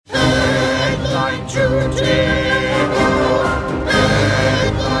Headline to table.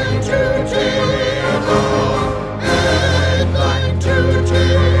 Headline to table. Headline to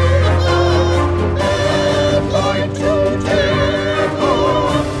table. Headline to table.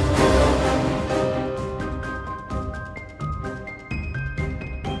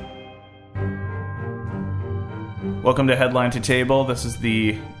 Welcome to Headline to Table. This is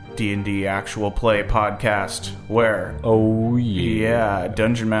the D&D actual play podcast where,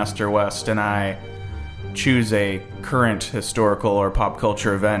 Dungeon Master West and I choose a current historical or pop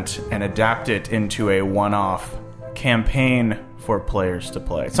culture event and adapt it into a one-off campaign for players to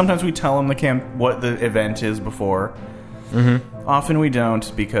play. Sometimes we tell them what the event is before. Often we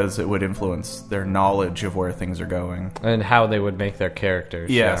don't, because it would influence their knowledge of where things are going. And how they would make their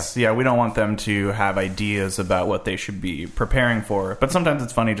characters. Yes, yeah, we don't want them to have ideas about what they should be preparing for. But sometimes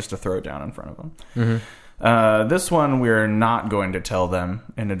it's funny just to throw it down in front of them. This one, we're not going to tell them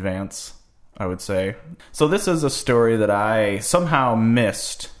in advance, I would say. So this is a story that I somehow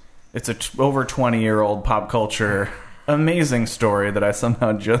missed. It's a over 20-year-old pop culture amazing story that I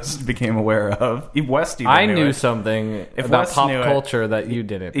somehow just became aware of. West even I knew knew it. something If about Wes pop knew it- culture that you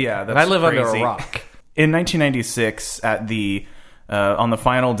didn't. Yeah, that's and I live under crazy. a rock. In 1996, at the on the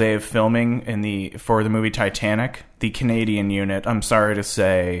final day of filming for the movie Titanic, the Canadian unit, I'm sorry to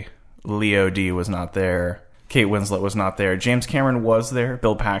say, Leo D was not there. Kate Winslet was not there. James Cameron was there.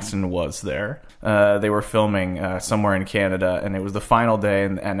 Bill Paxton was there. They were filming somewhere in Canada, and it was the final day.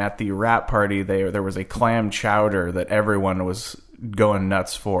 And at the wrap party, there was a clam chowder that everyone was going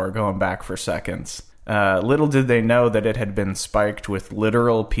nuts for, going back for seconds. Little did they know that it had been spiked with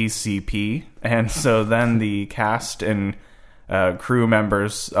literal PCP, and so then the cast and crew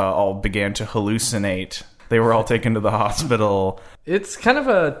members all began to hallucinate. They were all taken to the hospital. It's kind of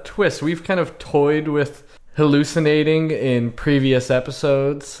a twist. We've kind of toyed with hallucinating in previous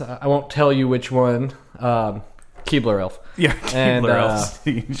episodes. I won't tell you which one. Keebler Elf. Yeah, And, Keebler Elf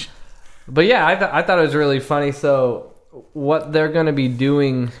Siege. But yeah, I thought it was really funny. So what they're going to be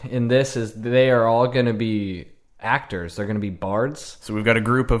doing in this is they are all going to be actors. They're going to be bards. So we've got a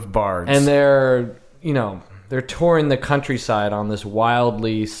group of bards. And they're touring the countryside on this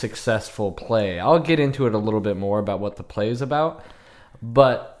wildly successful play. I'll get into it a little bit more about what the play is about.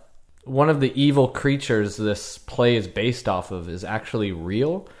 But one of the evil creatures this play is based off of is actually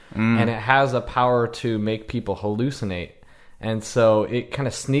real. And it has a power to make people hallucinate. And so it kind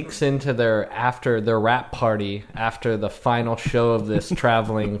of sneaks into after their rap party, after the final show of this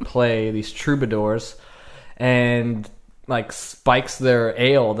traveling play, these troubadours, and like spikes their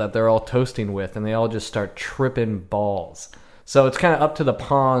ale that they're all toasting with, and they all just start tripping balls. So it's kind of up to the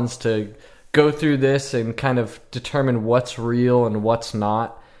pawns to go through this and kind of determine what's real and what's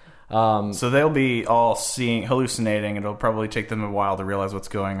not. So they'll be all hallucinating. It'll probably take them a while to realize what's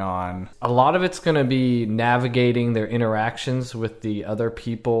going on. A lot of it's going to be navigating their interactions with the other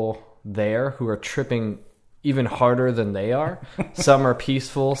people there who are tripping even harder than they are. Some are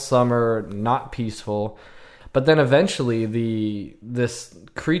peaceful, some are not peaceful. But then eventually this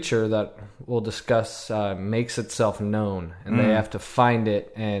creature that we'll discuss makes itself known, and they have to find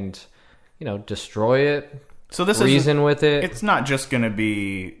it and destroy it. So this reason with it. It's not just going to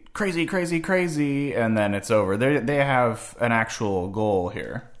be crazy, crazy, crazy, and then it's over. They have an actual goal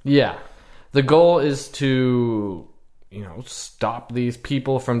here. Yeah. The goal is to, stop these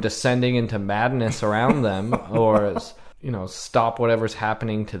people from descending into madness around them, or, stop whatever's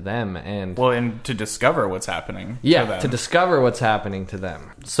happening to them. And to discover what's happening to them. To discover what's happening to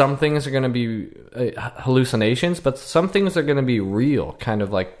them. Some things are going to be hallucinations, but some things are going to be real, kind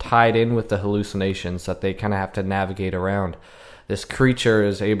of like tied in with the hallucinations that they kind of have to navigate around. This creature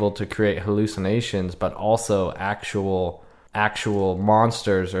is able to create hallucinations, but also actual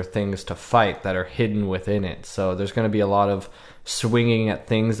monsters or things to fight that are hidden within it. So there's going to be a lot of swinging at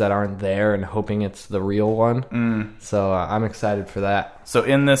things that aren't there and hoping it's the real one. So I'm excited for that. So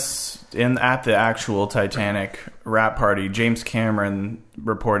at the actual Titanic wrap party, James Cameron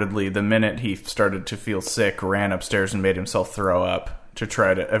reportedly, the minute he started to feel sick, ran upstairs and made himself throw up to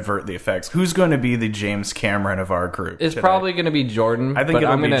try to avert the effects. Who's going to be the James Cameron of our group? It's today? probably going to be Jordan, I think but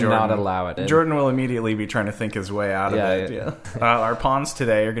it'll I'm be going to Jordan. not allow it. Jordan will immediately be trying to think his way out of it. Yeah. Our pawns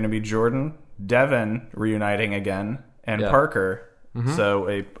today are going to be Jordan, Devin reuniting again, and Parker. So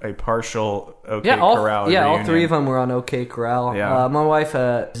a partial OK Corral reunion. all three of them were on OK Corral. Yeah. My wife,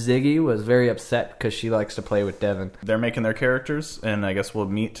 Ziggy, was very upset because she likes to play with Devin. They're making their characters, and I guess we'll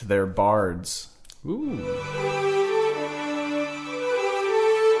meet their bards. Ooh.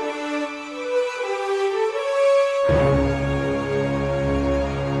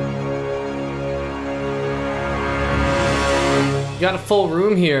 got to full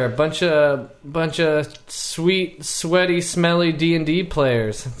room here. Bunch of sweet, sweaty, smelly D&D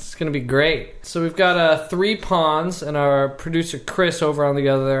players. It's gonna be great. So we've got 3 pawns and our producer Chris over on the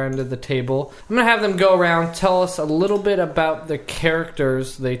other end of the table. I'm gonna have them go around, tell us a little bit about the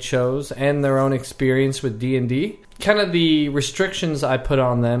characters they chose and their own experience with D&D. Kind of the restrictions I put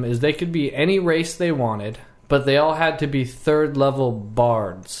on them is they could be any race they wanted, but they all had to be 3rd level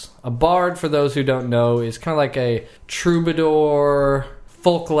bards. A bard, for those who don't know, is kind of like a troubadour,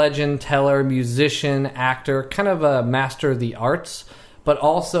 folk legend teller, musician, actor, kind of a master of the arts, but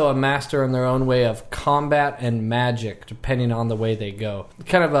also a master in their own way of combat and magic, depending on the way they go.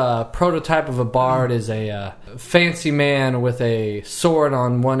 Kind of a prototype of a bard is a fancy man with a sword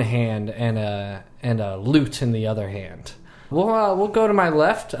on one hand and a lute in the other hand. We'll go to my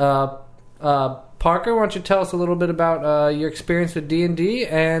left. Parker, why don't you tell us a little bit about your experience with D&D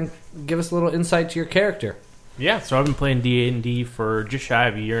and give us a little insight to your character? Yeah, so I've been playing D&D for just shy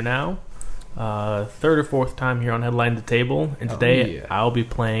of a year now. 3rd or 4th time here on Headline the Table. And today I'll be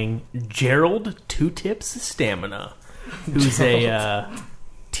playing Gerald Two Tips Stamina, who's a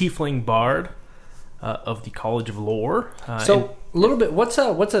tiefling bard of the College of Lore. A little bit, what's a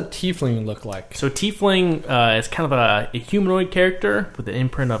tiefling look like? So tiefling is kind of a humanoid character with an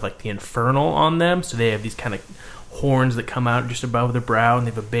imprint of like the infernal on them. So they have these kind of horns that come out just above their brow, and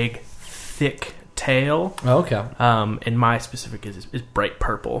they have a big, thick tail. Oh, okay. And my specific is bright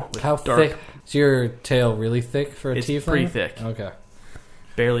purple. With How dark, thick? Is your tail really thick for a tiefling? It's pretty thick. Okay.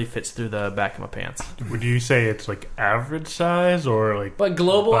 Barely fits through the back of my pants. Would you say it's like average size or like... But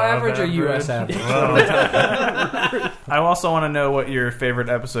global above average or U.S. average? I also want to know what your favorite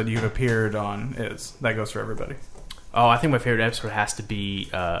episode you've appeared on is. That goes for everybody. Oh, I think my favorite episode has to be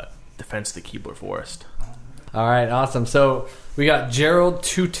Defense of the Keebler Forest. All right, awesome. So we got Gerald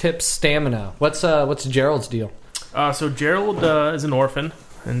Two Tips Stamina. What's Gerald's deal? So Gerald is an orphan,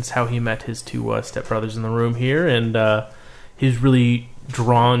 and it's how he met his 2 stepbrothers in the room here, and he's really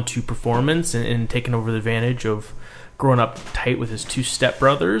drawn to performance and taken over the advantage of growing up tight with his 2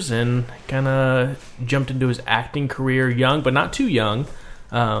 stepbrothers, and kind of jumped into his acting career young, but not too young.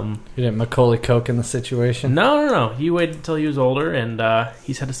 You didn't Macaulay Culkin the situation? No. He waited until he was older, and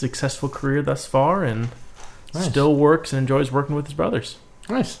he's had a successful career thus far, and still works and enjoys working with his brothers.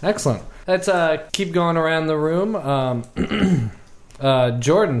 Nice. Excellent. Let's keep going around the room.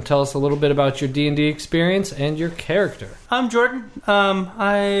 Jordan, tell us a little bit about your D&D experience and your character. I'm Jordan.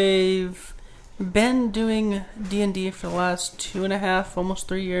 I've been doing D&D for the last 2.5, almost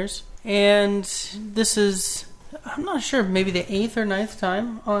 3 years. And this is, I'm not sure, maybe the 8th or 9th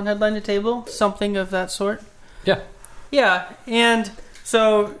time on Headline to Table, something of that sort. Yeah. Yeah, and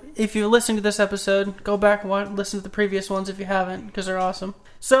so if you're listening to this episode, go back and listen to the previous ones if you haven't, because they're awesome.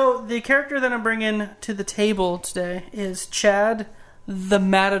 So the character that I'm bringing to the table today is Chad the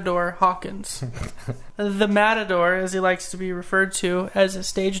Matador Hawkins. The Matador, as he likes to be referred to as a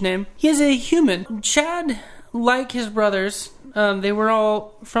stage name. He is a human. Chad, like his brothers, they were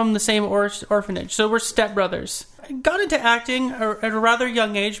all from the same orphanage, so we're stepbrothers. I got into acting at a rather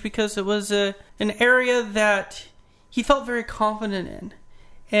young age because it was an area that he felt very confident in.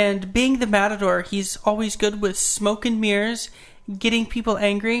 And being the Matador, he's always good with smoke and mirrors, getting people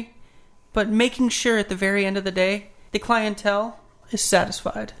angry, but making sure at the very end of the day, the clientele is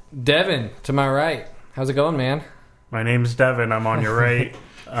satisfied. Devin, to my right. How's it going, man? My name's Devin. I'm on your right.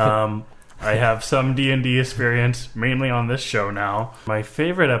 I have some D&D experience, mainly on this show now. My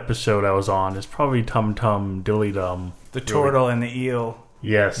favorite episode I was on is probably Tum Tum Dilly Dum. The turtle and the eel.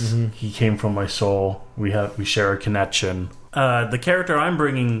 Yes, He came from my soul. We share a connection. The character I'm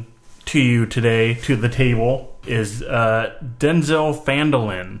bringing to you today, to the table, is Denzel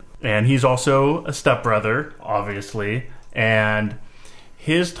Fandolin. And he's also a stepbrother, obviously. And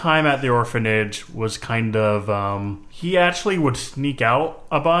his time at the orphanage was kind of... he actually would sneak out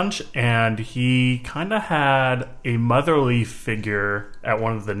a bunch, and he kind of had a motherly figure at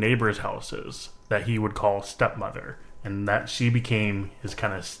one of the neighbors' houses that he would call stepmother. And that she became his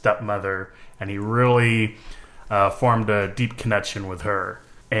kind of stepmother, and he really formed a deep connection with her.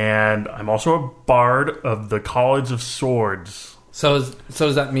 And I'm also a bard of the College of Swords. So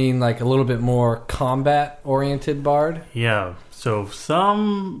does that mean like a little bit more combat-oriented bard? Yeah. So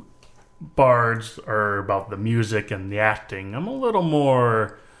some bards are about the music and the acting. I'm a little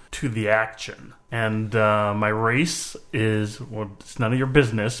more to the action. And my race is, well, it's none of your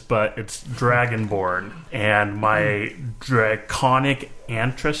business, but it's Dragonborn. And my draconic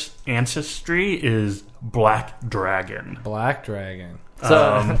ancestry is Black Dragon. Black Dragon.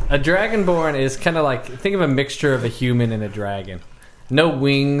 So a Dragonborn is kind of like, think of a mixture of a human and a dragon. No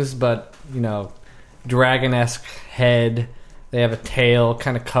wings, but, dragon-esque head, They have a tail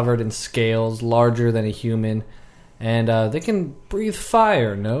kind of covered in scales, larger than a human. And they can breathe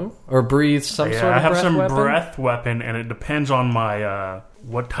fire, no? Or breathe some sort of I have breath some weapon? breath weapon, and it depends on my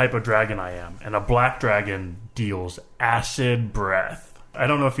what type of dragon I am. And a black dragon deals acid breath. I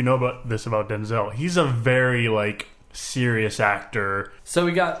don't know if you know about Denzel. He's a very, serious actor. So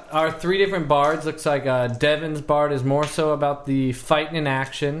we got our 3 different bards. Looks like Devin's bard is more so about the fighting in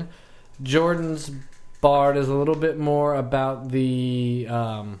action. Jordan's bard is a little bit more about the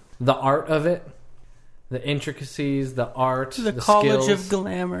art of it. The intricacies, the art, The the College skills. of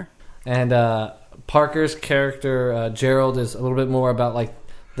Glamour. And Parker's character, Gerald, is a little bit more about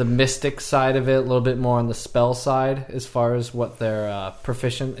the mystic side of it, a little bit more on the spell side as far as what they're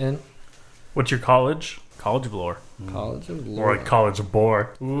proficient in. What's your college? College of Lore. College of Or Lore. College of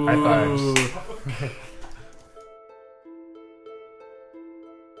Boar. High fives.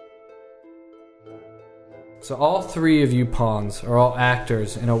 So all 3 of you pawns are all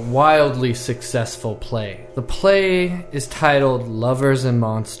actors in a wildly successful play. The play is titled Lovers and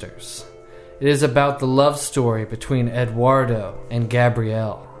Monsters. It is about the love story between Eduardo and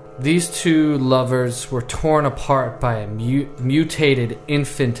Gabrielle. These 2 lovers were torn apart by a mutated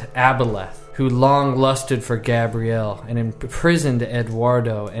infant Aboleth, who long lusted for Gabrielle and imprisoned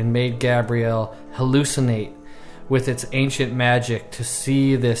Eduardo and made Gabrielle hallucinate with its ancient magic to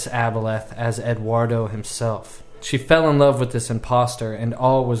see this Aboleth as Eduardo himself. She fell in love with this imposter, and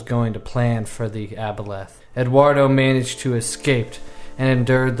all was going to plan for the Aboleth. Eduardo managed to escape and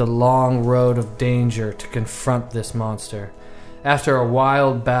endured the long road of danger to confront this monster. After a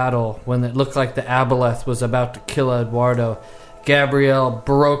wild battle, when it looked like the Aboleth was about to kill Eduardo, Gabrielle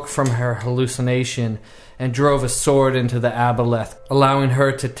broke from her hallucination and drove a sword into the Aboleth, allowing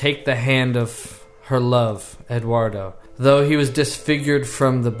her to take the hand of her love, Eduardo. Though he was disfigured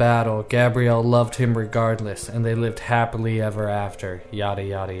from the battle, Gabrielle loved him regardless, and they lived happily ever after. Yada,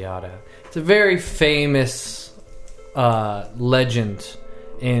 yada, yada. It's a very famous legend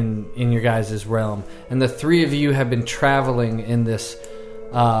in your guys' realm. And the 3 of you have been traveling in this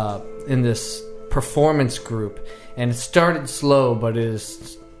performance group. And it started slow, but it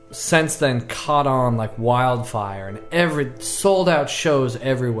has since then caught on like wildfire. And every sold-out shows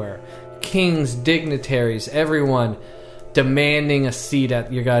everywhere. Kings, dignitaries, everyone demanding a seat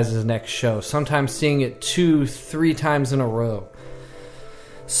at your guys' next show. Sometimes seeing it 2-3 times in a row.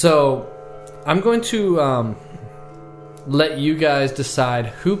 So, I'm going to let you guys decide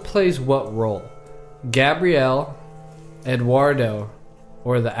who plays what role. Gabrielle, Eduardo,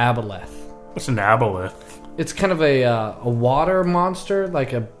 or the Aboleth. What's an aboleth? It's kind of a water monster,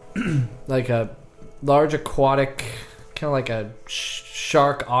 like a large aquatic, kind of like a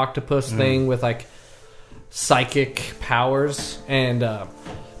shark octopus thing with like psychic powers, and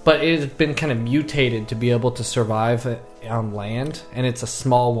but it has been kind of mutated to be able to survive on land, and it's a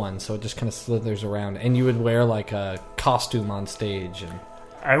small one, so it just kind of slithers around, and you would wear like a costume on stage. And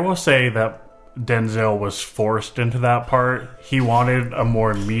I will say that Denzel was forced into that part. He wanted a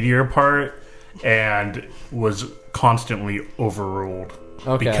more meteor part and was constantly overruled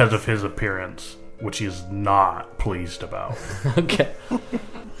because of his appearance, which he is not pleased about. Okay.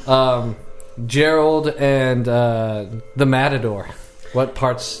 Gerald and the Matador. What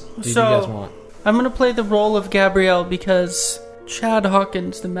parts do you guys want? I'm going to play the role of Gabrielle because Chad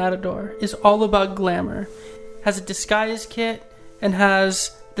Hawkins, the Matador, is all about glamour. Has a disguise kit and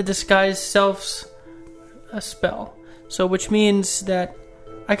has the disguise self's a spell. So, which means that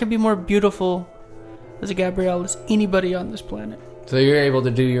I can be more beautiful as a Gabrielle as anybody on this planet. So you're able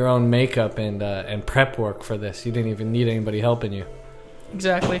to do your own makeup and prep work for this. You didn't even need anybody helping you.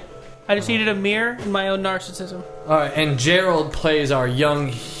 Exactly. I just needed a mirror and my own narcissism. All right, and Gerald plays our young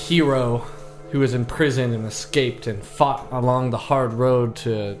hero who was in prison and escaped and fought along the hard road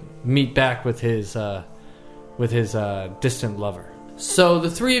to meet back with his distant lover. So the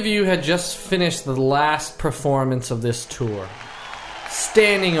 3 of you had just finished the last performance of this tour.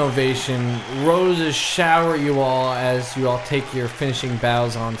 Standing ovation, roses shower you all as you all take your finishing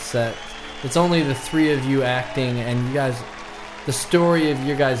bows on set. It's only the 3 of you acting, and you guys, the story of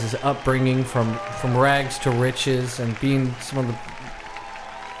your guys' upbringing from rags to riches and being some of the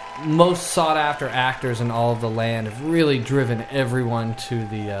most sought after actors in all of the land have really driven everyone to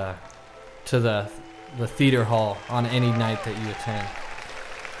the theater hall on any night that you attend.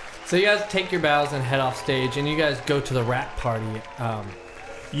 So you guys take your bows and head off stage, and you guys go to the rap party.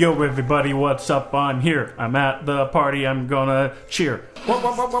 Yo, everybody, what's up? I'm here. I'm at the party. I'm gonna cheer. You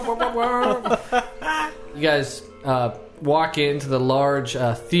guys walk into the large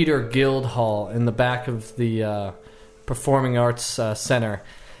theater guild hall in the back of the Performing Arts Center,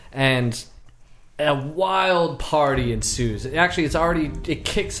 and a wild party ensues. Actually, it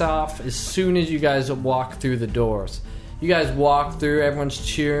kicks off as soon as you guys walk through the doors. You guys walk through, everyone's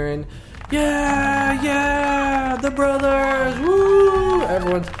cheering. Yeah, the brothers, woo!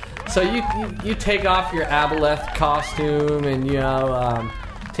 Everyone's so you take off your Aboleth costume and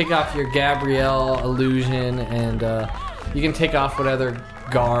take off your Gabrielle illusion, and you can take off what other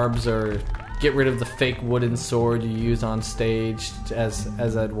garbs or get rid of the fake wooden sword you use on stage as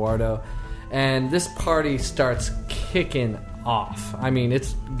Eduardo. And this party starts kicking off. I mean,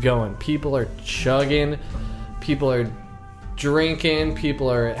 it's going. People are chugging. People are drinking.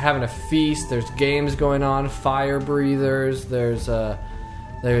 People are having a feast. There's games going on. Fire breathers. There's Clowns?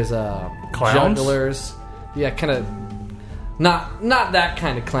 jugglers. Yeah, kind of. Not that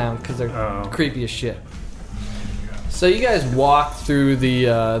kind of clown, because they're creepy as shit. So you guys walk through the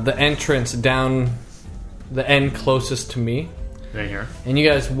entrance down the end closest to me. Right here. And you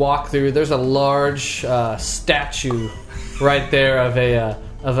guys walk through. There's a large statue right there of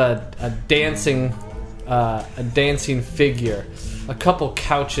a dancing figure. A couple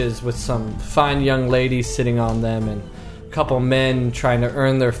couches with some fine young ladies sitting on them, and a couple men trying to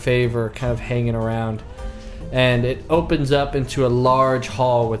earn their favor, kind of hanging around. And it opens up into a large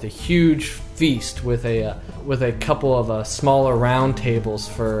hall with a huge feast with a couple of smaller round tables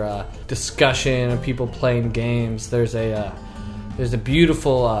for discussion and people playing games. There's a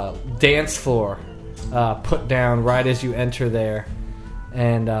beautiful dance floor put down right as you enter there,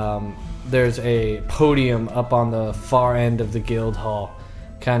 and there's a podium up on the far end of the guild hall,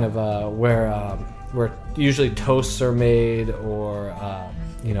 kind of where usually toasts are made or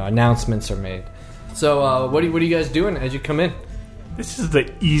announcements are made. So what are you guys doing as you come in? This is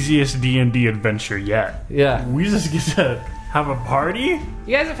the easiest D&D adventure yet. Yeah. We just get to have a party? You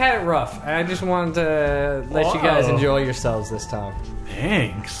guys have had it rough. I just wanted to let you guys enjoy yourselves this time.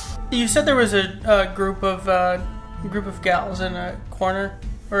 Thanks. You said there was a group of gals in a corner,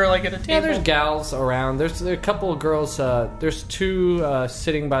 or like at a table. Yeah, there's gals around. There's a couple of girls. There's two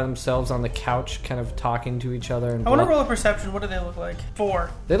sitting by themselves on the couch, kind of talking to each other. And I want to roll a perception. What do they look like?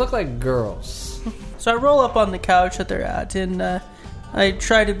 4. They look like girls. So I roll up on the couch that they're at, and I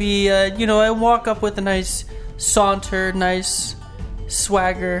try to be, I walk up with a nice saunter, nice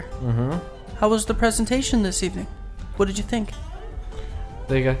swagger. Mm-hmm. How was the presentation this evening? What did you think?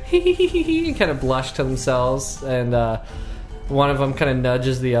 They go hee hee hee hee hee and kind of blush to themselves, and one of them kind of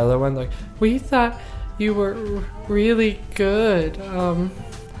nudges the other one, like, "We thought you were really good." And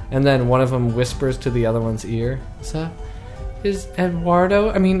then one of them whispers to the other one's ear, "Is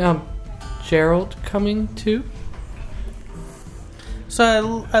Gerald coming too?"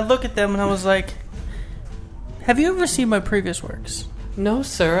 So I look at them and I was like, "Have you ever seen my previous works?" "No,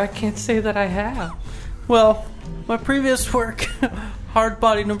 sir, I can't say that I have." Well, my previous work, Hard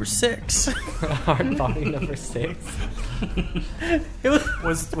Body number 6. Hard Body number 6. It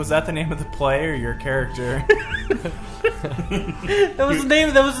Was that the name of the play or your character? That was the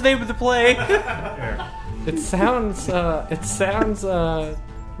name of the play. It sounds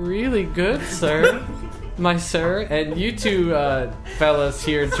really good, sir. My sir. And you two fellas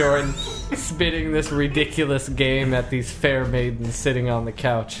hear Jordan spitting this ridiculous game at these fair maidens sitting on the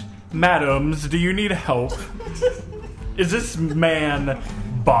couch. Madams, do you need help? Is this man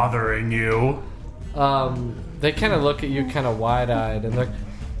bothering you? They kind of look at you kind of wide-eyed and they're like,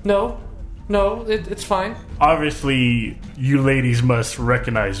 no, it's fine. Obviously, you ladies must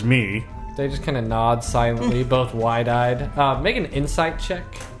recognize me. They just kind of nod silently, both wide-eyed. Make an insight check.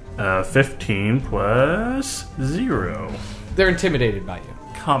 15 plus 0. They're intimidated by you.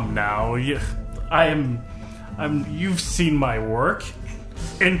 Come now, you've seen my work.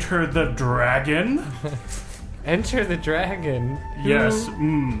 Enter the dragon. Enter the dragon? Yes,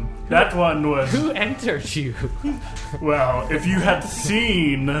 that one was... Who entered you? Well, if you had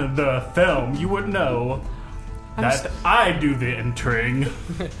seen the film, you would know that I do the entering.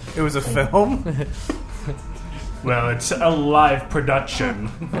 It was a film? Well, it's a live production.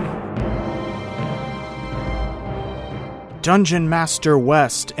 Dungeon Master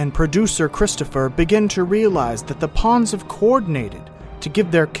West and producer Christopher begin to realize that the pawns have coordinated to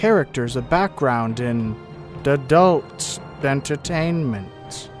give their characters a background in adult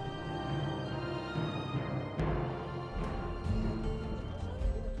entertainment.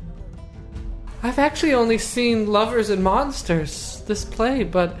 I've actually only seen Lovers and Monsters, this play,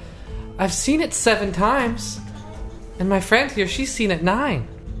 but I've seen it 7 times. And my friend here, she's seen it 9.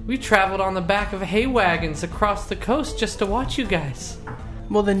 We traveled on the back of hay wagons across the coast just to watch you guys.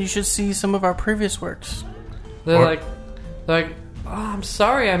 Well, then you should see some of our previous works. They're like, I'm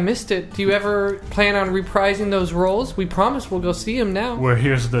sorry, I missed it. Do you ever plan on reprising those roles? We promise we'll go see him now. Well,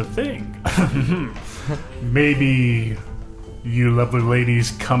 here's the thing. Maybe you lovely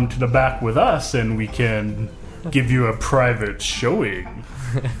ladies come to the back with us and we can give you a private showing.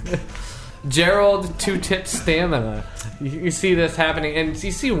 Gerald, 2 tips stamina. You see this happening, and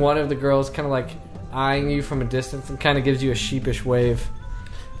you see one of the girls kind of like eyeing you from a distance and kind of gives you a sheepish wave.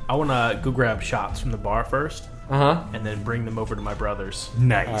 I want to go grab shots from the bar first, Uh-huh. and then bring them over to my brothers.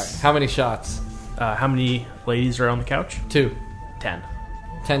 Nice. All right. How many shots? How many ladies are on the couch? 2. 10.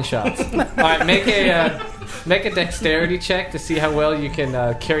 10 shots. All right, make a dexterity check to see how well you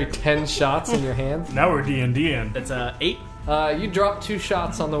can carry 10 shots in your hand. Now we're D&D'ing. That's 8. You drop 2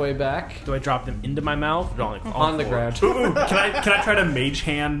 shots on the way back Do I drop them into my mouth? Or like on the ground. Ooh, can I try to mage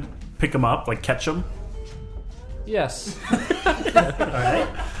hand pick them up, like catch them? Yes. Alright.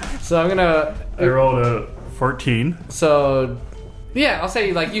 So I'm gonna. I rolled a 14. So, yeah, I'll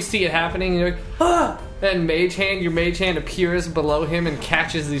say like you see it happening, and you're like, ah! And your mage hand appears below him and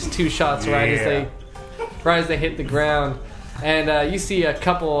catches these 2 shots right as they hit the ground, and you see a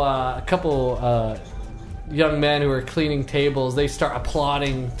couple young men who are cleaning tables. They start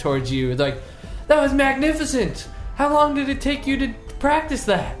applauding towards you. They're like, that was magnificent. How long did it take you to practice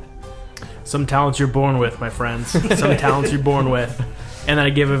that? Some talents you're born with, my friends. Some talents you're born with. And then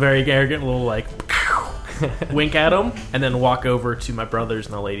I give a very arrogant little like wink at them, and then walk over to my brothers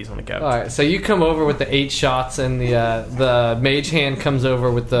and the ladies on the couch. All right, so you come over with the 8 shots, and the mage hand comes over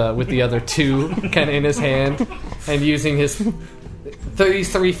with the other 2 kind of in his hand, and using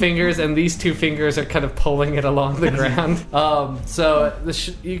these 3 fingers, and these 2 fingers are kind of pulling it along the ground. So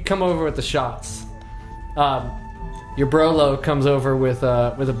you come over with the shots. Your Brolo comes over with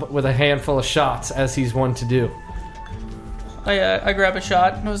a handful of shots, as he's one to do. I grab a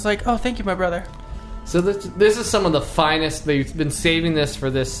shot and I was like, "Oh, thank you, my brother." So this is some of the finest. They've been saving this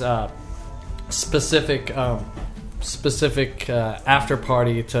for this specific after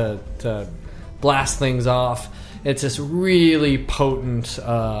party to blast things off. It's this really potent.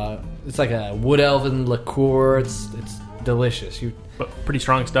 It's like a wood elven liqueur. It's delicious. But pretty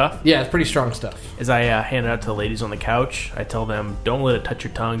strong stuff. Yeah, it's pretty strong stuff. As I hand it out to the ladies on the couch, I tell them, don't let it touch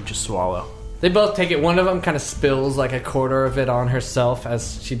your tongue, just swallow. They both take it. One of them kind of spills like a quarter of it on herself,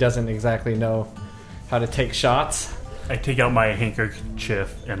 as she doesn't exactly know how to take shots. I take out my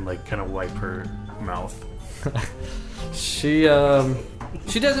handkerchief and like kind of wipe her mouth. She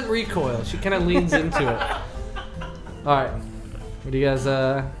doesn't recoil. She kind of leans into it. All right. What do you guys?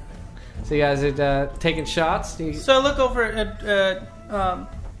 So you guys are taking shots. So I look over at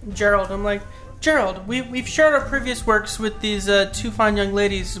Gerald. I'm like, Gerald, we've shared our previous works with these 2 fine young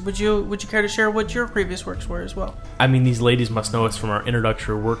ladies. Would you care to share what your previous works were as well? I mean, these ladies must know us from our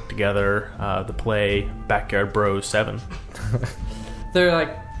introductory work together, the play Backyard Bros 7. They're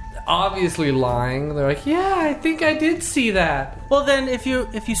like obviously lying. They're like, yeah, I think I did see that. Well, then, if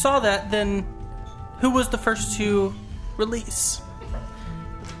you saw that, then who was the first to release?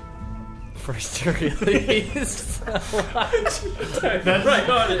 First to release. That's right.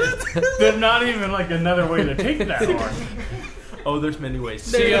 There's not even like another way to take that one. Oh, there's many ways.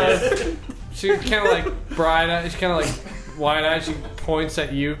 She kind of like bright-eyed. She's kind of like wide-eyed. She points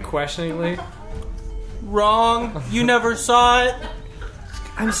at you questioningly. Wrong. You never saw it.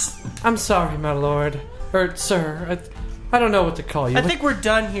 I'm sorry, my lord, or sir. I don't know what to call you. I think we're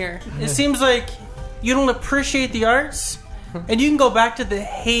done here. It seems like you don't appreciate the arts, and you can go back to the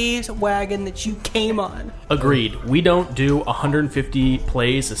haze wagon that you came on. Agreed. We don't do 150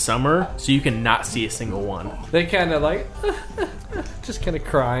 plays a summer, so you can not see a single one. They kind of like, just kind of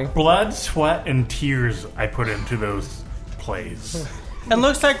crying. Blood, sweat, and tears I put into those plays. And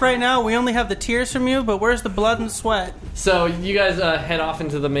looks like right now we only have the tears from you, but where's the blood and sweat? So you guys head off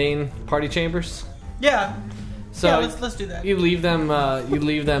into the main party chambers. Yeah. So yeah, let's do that. You leave them.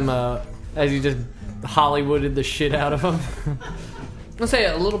 As you just Hollywooded the shit out of them. Let's say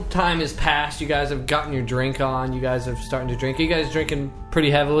a little time has passed. You guys have gotten your drink on. You guys are starting to drink. Are you guys drinking pretty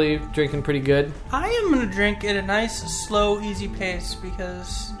heavily? Drinking pretty good? I am going to drink at a nice, slow, easy pace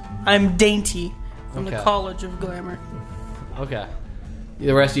because I'm dainty from the College of Glamour. Okay.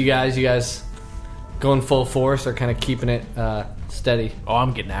 The rest of you guys going full force or kind of keeping it steady? Oh,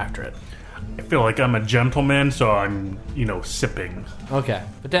 I'm getting after it. I feel like I'm a gentleman, so I'm, sipping. Okay.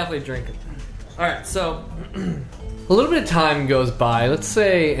 But definitely drinking. Alright, so a little bit of time goes by, let's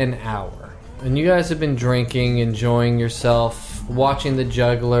say an hour, and you guys have been drinking, enjoying yourself, watching the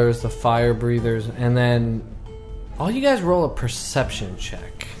jugglers, the fire breathers, and then all you guys roll a perception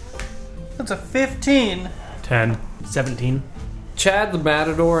check. That's a 15. 10. 17. Chad the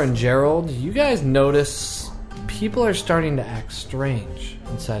Matador and Gerald, you guys notice people are starting to act strange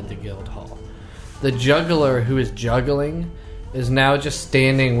inside the guild hall. The juggler who is juggling is now just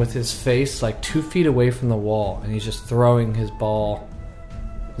standing with his face like 2 feet away from the wall, and he's just throwing his balls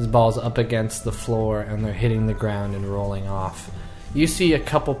up against the floor, and they're hitting the ground and rolling off. You see a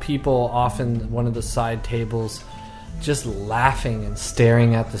couple people off in one of the side tables just laughing and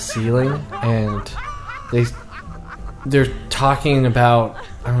staring at the ceiling, and they're talking about,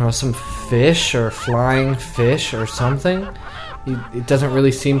 I don't know, some fish or flying fish or something. It doesn't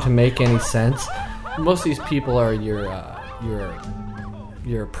really seem to make any sense. Most of these people are your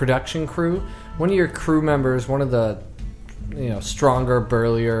production crew. One of your crew members, one of the stronger,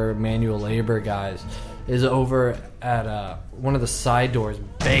 burlier manual labor guys, is over at one of the side doors,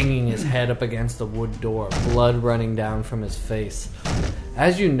 banging his head up against the wood door, blood running down from his face.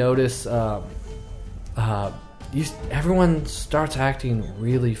 As you notice, everyone starts acting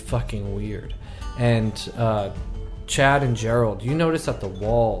really fucking weird. And Chad and Gerald, you notice that the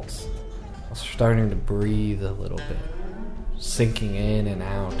walls are starting to breathe a little bit, sinking in and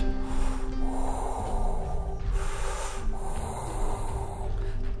out.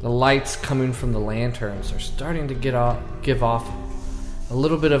 The lights coming from the lanterns are starting to give off a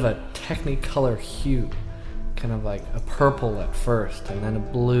little bit of a technicolor hue, kind of like a purple at first, and then a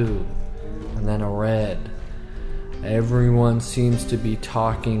blue, and then a red. Everyone seems to be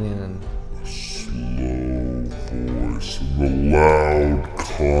talking in A slow voice and the loud,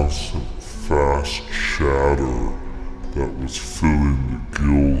 constant, fast chatter that was filling the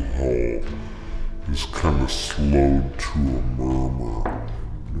guild hall is kind of slowed to a murmur.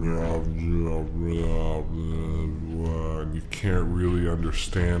 You can't really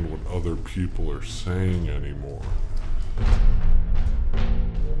understand what other people are saying anymore.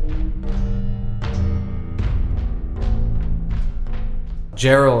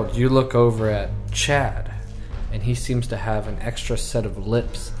 Gerald, you look over at Chad, and he seems to have an extra set of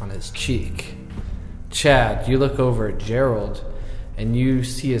lips on his cheek. Chad, you look over at Gerald, and you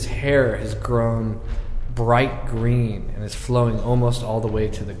see his hair has grown bright green and is flowing almost all the way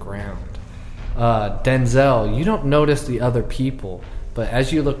to the ground. Denzel, you don't notice the other people, but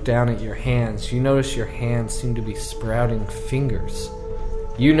as you look down at your hands, you notice your hands seem to be sprouting fingers.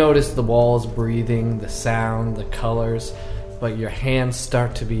 You notice the walls breathing, the sound, the colors, but your hands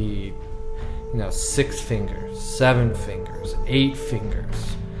start to be, 6 fingers, 7 fingers, 8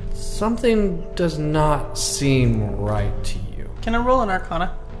 fingers. Something does not seem right to you. Can I roll an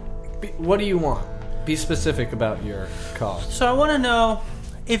Arcana? What do you want? Be specific about your cause. So I want to know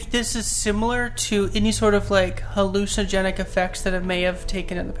if this is similar to any sort of hallucinogenic effects that I may have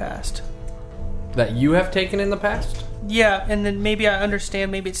taken in the past. That you have taken in the past? Yeah, and then maybe I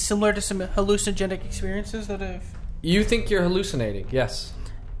understand, maybe it's similar to some hallucinogenic experiences that I've... You think you're hallucinating, yes.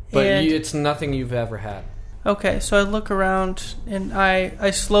 But it's nothing you've ever had. Okay, so I look around, and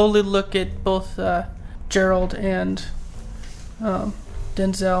I slowly look at both Gerald and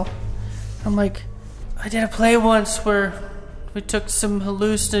Denzel. I'm like, I did a play once where we took some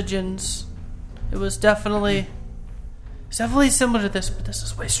hallucinogens. It was definitely similar to this, but this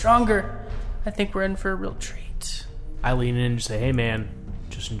is way stronger. I think we're in for a real treat. I lean in and say, hey, man,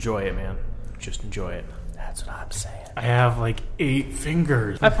 just enjoy it, man. Just enjoy it. That's what I'm saying. I have 8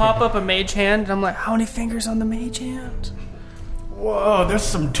 fingers. I pop up a mage hand, and I'm like, how many fingers on the mage hand? Whoa, there's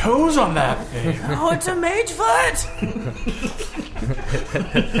some toes on that thing. Oh, it's a mage foot!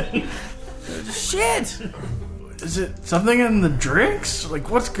 Shit! Is it something in the drinks?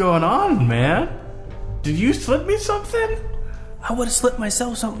 What's going on, man? Did you slip me something? I would have slipped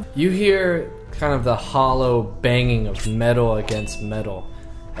myself something. You hear kind of the hollow banging of metal against metal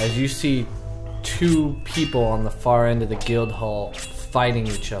as you see 2 people on the far end of the guild hall fighting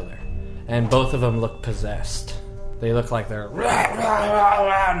each other, and both of them look possessed. They look like they're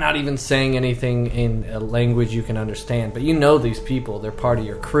not even saying anything in a language you can understand, but you know these people. They're part of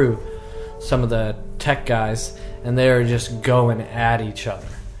your crew, some of the tech guys, and they're just going at each other.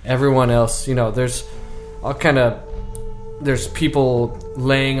 Everyone else, there's there's people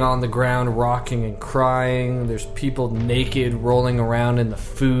laying on the ground rocking and crying. There's people naked rolling around in the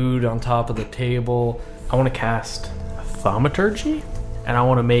food on top of the table. I want to cast Thaumaturgy, and I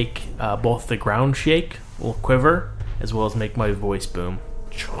want to make both the ground shake, a little quiver, as well as make my voice boom.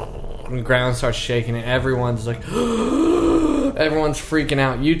 And the ground starts shaking, and everyone's like, everyone's freaking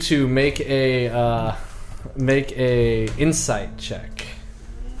out. You two make a insight check.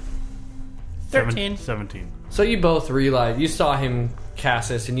 13. 17. So you both realize, you saw him cast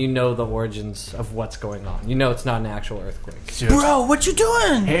this, and you know the origins of what's going on. You know it's not an actual earthquake. Bro, what you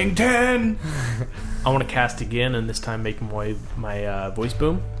doing? Hang 10! I want to cast again, and this time make my voice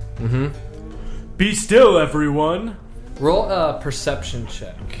boom. Mm-hmm. Be still, everyone. Roll a perception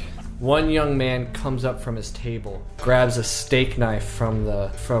check. One young man comes up from his table, grabs a steak knife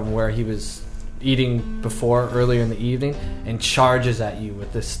from where he was eating before earlier in the evening, and charges at you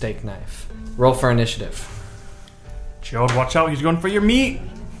with this steak knife. Roll for initiative. Gerald, watch out. He's going for your meat.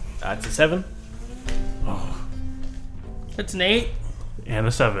 That's a 7. It's an 8. And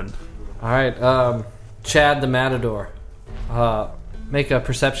a 7. All right, Chad the Matador. Make a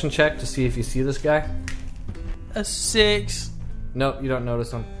perception check to see if you see this guy. A 6. Nope, you don't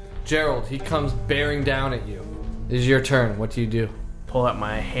notice him. Gerald, he comes bearing down at you. It is your turn. What do you do? Pull out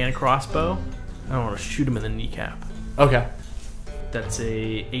my hand crossbow. I want to shoot him in the kneecap. Okay. That's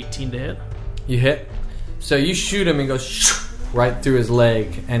a 18 to hit. You hit. So you shoot him and goes right through his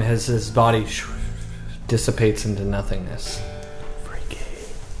leg, and as his body dissipates into nothingness. Freaky.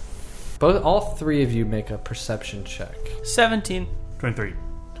 All three of you make a perception check. 17. 23.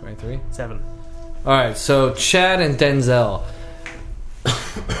 23. 7. All right, so Chad and Denzel.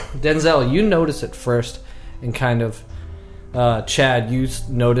 Denzel, you notice it first, and kind of Chad, you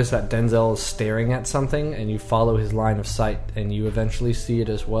notice that Denzel is staring at something, and you follow his line of sight, and you eventually see it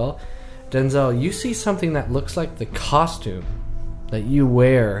as well. Denzel, you see something that looks like the costume that you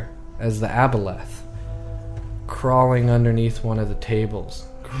wear as the Aboleth, crawling underneath one of the tables,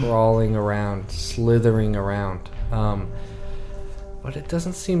 crawling around, slithering around. But it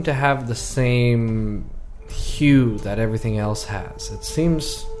doesn't seem to have the same hue that everything else has. It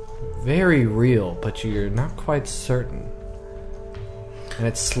seems very real, but you're not quite certain. And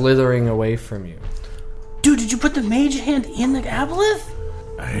it's slithering away from you. Dude, did you put the mage hand in the aboleth?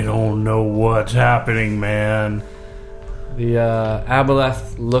 I don't know what's happening, man. The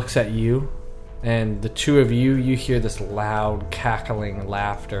Aboleth looks at you, and the two of you hear this loud, cackling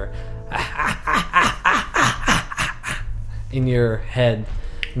laughter in your head.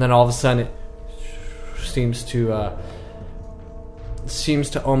 And then all of a sudden it seems to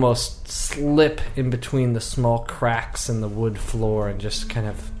almost slip in between the small cracks in the wood floor and just kind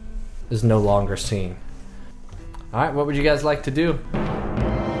of is no longer seen. Alright, what would you guys like to do?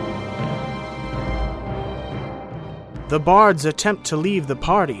 The bards attempt to leave the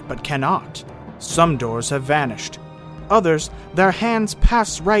party, but cannot. Some doors have vanished. Others, their hands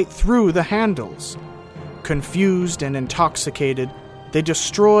pass right through the handles. Confused and intoxicated, they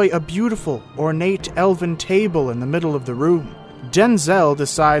destroy a beautiful, ornate elven table in the middle of the room. Denzel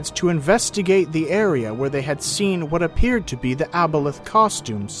decides to investigate the area where they had seen what appeared to be the Aboleth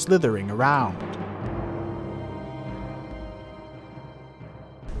costume slithering around.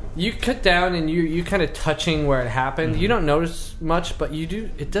 You cut down and you kind of touching where it happened. You don't notice much, but you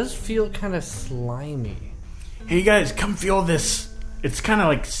do. It does feel kind of slimy. Hey guys, come feel this. It's kind of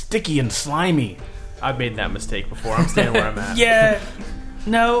like sticky and slimy. I've made that mistake before. I'm staying where I'm at. Yeah.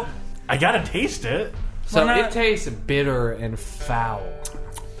 No. I gotta taste it. So Why not? it tastes bitter and foul.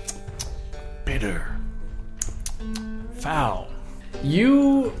 Bitter. Foul.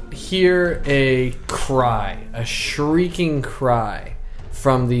 You hear a cry, a shrieking cry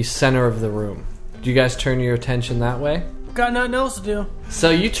from the center of the room. Do you guys turn your attention that way? Got nothing else to do.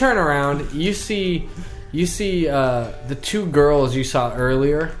 So you turn around, you see the two girls you saw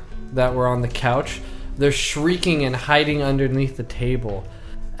earlier that were on the couch. They're shrieking and hiding underneath the table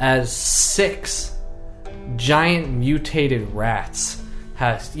as 6 giant mutated rats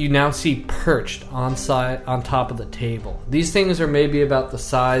you now see perched on top of the table. These things are maybe about the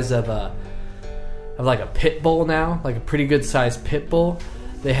size of like a pit bull now, like a pretty good sized pit bull.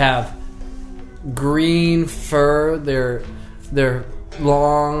 They have green fur. Their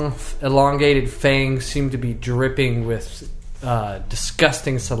long, elongated fangs seem to be dripping with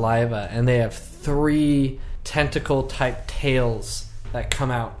disgusting saliva, and they have 3 tentacle-type tails that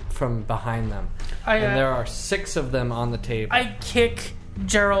come out from behind them. And there are 6 of them on the table. I kick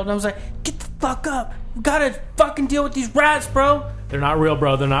Gerald and I was like, get the fuck up. We gotta fucking deal with these rats, bro. They're not real,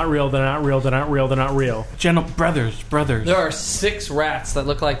 bro. They're not real. They're not real. They're not real. They're not real. Brothers. There are 6 rats that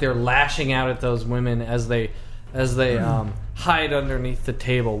look like they're lashing out at those women as they hide underneath the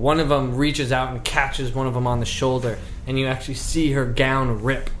table. One of them reaches out and catches one of them on the shoulder, and you actually see her gown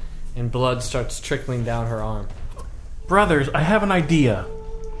rip, and blood starts trickling down her arm. Brothers, I have an idea.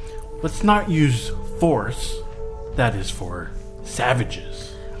 Let's not use force. That is for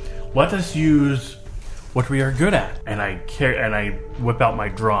savages. Let us use what we are good at. And I whip out my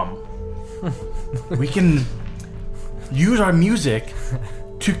drum. We can use our music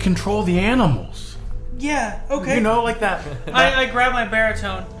to control the animals. Yeah, okay. You know, like that. I grab my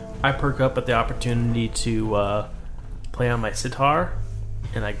baritone. I perk up at the opportunity to play on my sitar,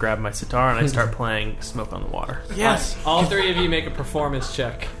 and I grab my sitar and I start playing Smoke on the Water. Yes. All 3 of you make a performance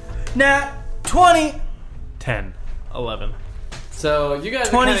check. Nat 20. 10. 11. So you guys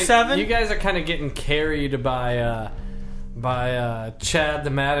 27? You guys are kind of getting carried by Chad the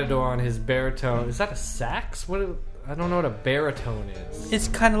Matador on his baritone. Is that a sax? I don't know what a baritone is. It's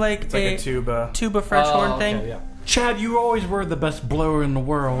kind of like, It's like a tuba. tuba French horn okay, thing. Yeah. Chad, you always were the best blower in the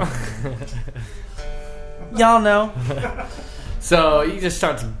world. Y'all know. So he just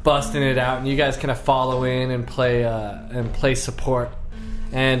starts busting it out, and you guys kind of follow in and play support.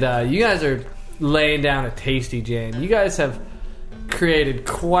 And you guys are laying down a tasty jam. You guys have created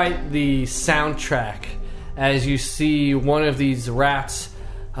quite the soundtrack as you see one of these rats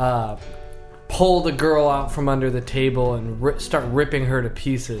pull the girl out from under the table and start ripping her to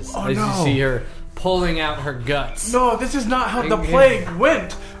pieces. Oh, as no. you see her pulling out her guts. No, this is not how the play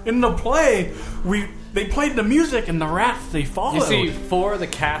went. In the play, they played the music and the rats, they followed. You see 4 of the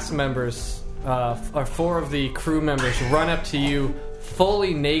cast members, or 4 of the crew members run up to you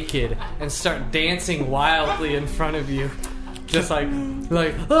fully naked and start dancing wildly in front of you. Just like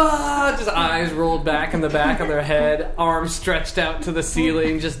just eyes rolled back in the back of their head, arms stretched out to the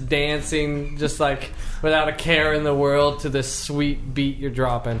ceiling, just dancing, just like without a care in the world to this sweet beat you're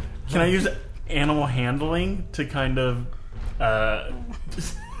dropping. Can I use animal handling to kind of...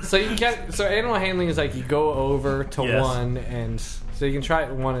 So animal handling is like you go over to Yes. one, and so you can try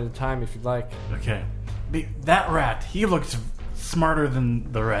it one at a time if you'd like. Okay. That rat, he looks smarter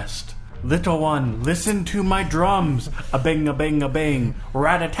than the rest. Little one, listen to my drums. A bang, a bang, a bang.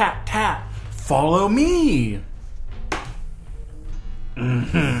 Rat-a-tat-tat. Follow me.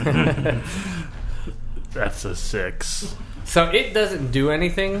 That's a 6. So it doesn't do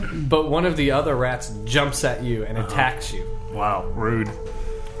anything, but one of the other rats jumps at you and attacks you. Wow, rude.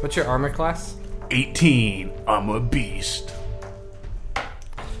 What's your armor class? 18. I'm a beast.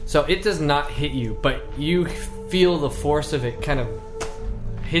 So it does not hit you, but you feel the force of it kind of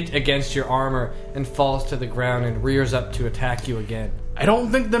hit against your armor and falls to the ground and rears up to attack you again. I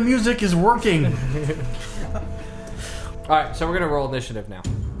don't think the music is working. Alright, so we're going to roll initiative now.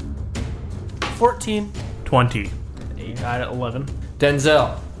 14. 20. I got 11.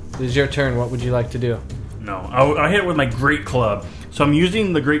 Denzel, this is your turn. What would you like to do? No, I hit it with my great club. So I'm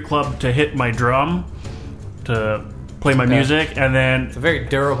using the great club to hit my drum to play my music, and then It's a very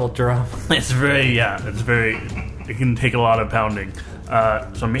durable drum. it can take a lot of pounding.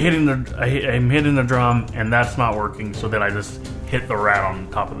 So I'm hitting the drum, and that's not working. So then I just hit the rat on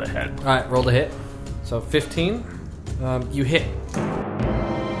top of the head. Alright, roll to hit. So 15. You hit.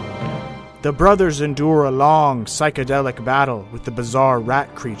 The brothers endure a long, psychedelic battle with the bizarre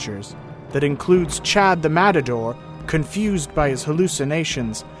rat creatures that includes Chad the Matador, confused by his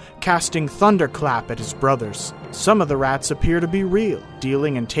hallucinations, casting thunderclap at his brothers. Some of the rats appear to be real,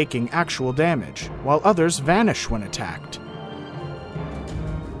 dealing and taking actual damage, while others vanish when attacked.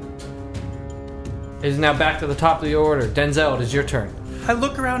 It is now back to the top of the order. Denzel, it is your turn. I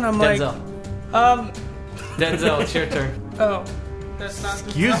look around, I'm Denzel. like, Denzel, it's your turn. oh, that's not.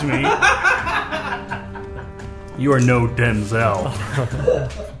 Excuse me. You are no Denzel.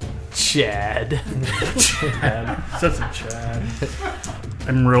 Chad. Such a Chad.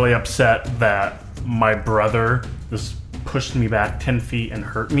 I'm really upset that my brother just pushed me back 10 feet and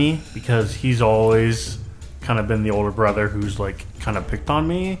hurt me, because he's always kind of been the older brother who's like kind of picked on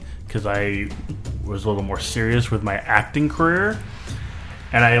me because I was a little more serious with my acting career.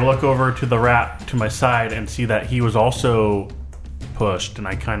 And I look over to the rat to my side and see that he was also pushed, and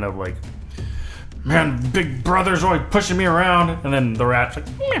I kind of like, man, big brother's always pushing me around. And then the rat's like,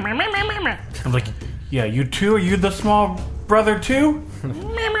 meh, meh, meh, meh, meh, meh. I'm like, yeah, you too? Are you the small brother too? Meh,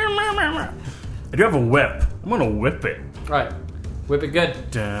 meh, meh, meh, meh. I do have a whip. I'm gonna whip it. Alright, whip it good.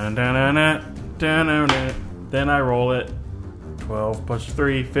 Dun, dun, dun, dun, dun, dun, dun. Then I roll it. 12 plus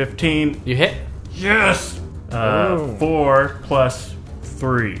 3, 15. You hit. Yes! 4 plus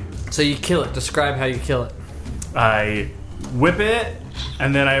 3. So you kill it. Describe how you kill it. I whip it,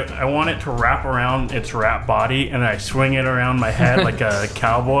 and then I want it to wrap around its rat body, and I swing it around my head like a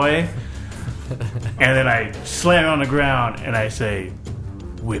cowboy. And then I slam it on the ground, and I say,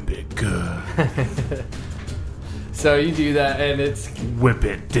 whip it good. So you do that, and it's Whip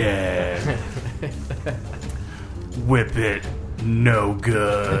it dead. Whip it no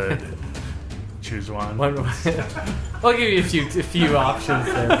good. Choose one. I'll give you a few options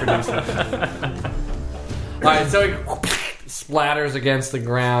there, producer. Alright, so it splatters against the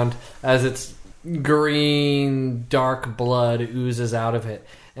ground as its green, dark blood oozes out of it.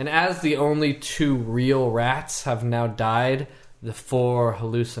 And as the only 2 real rats have now died, the 4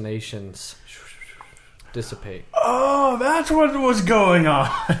 hallucinations dissipate. Oh, that's what was going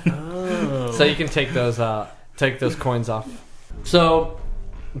on. So you can take those coins off. So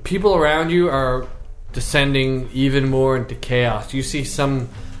people around you are descending even more into chaos. You see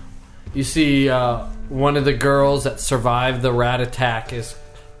one of the girls that survived the rat attack is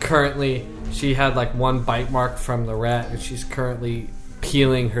currently, she had like one bite mark from the rat, and she's currently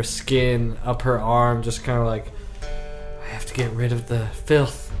peeling her skin up her arm, just kind of like, I have to get rid of the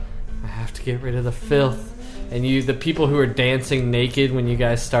filth. I have to get rid of the filth. And the people who are dancing naked when you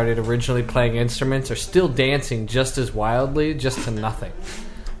guys started originally playing instruments are still dancing just as wildly, just to nothing.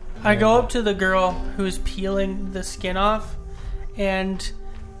 I go up to the girl who's peeling the skin off, and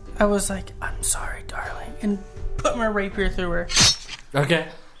I was like, I'm sorry, darling, and put my rapier through her. Okay.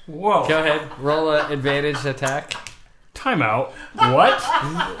 Whoa. Go ahead. Roll an advantage attack. Timeout. What?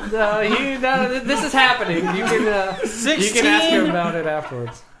 No, this is happening. You can ask her about it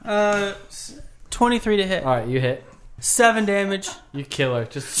afterwards. 23 to hit. All right, you hit. 7 damage. You kill her,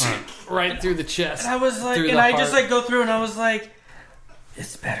 just right through the chest. And I was like, through and the I heart. just like go through, and I was like,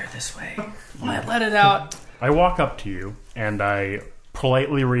 it's better this way. And I let it out. I walk up to you and I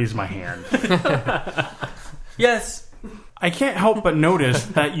politely raise my hand. Yes. I can't help but notice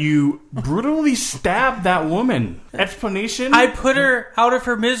that you brutally stabbed that woman. Explanation? I put her out of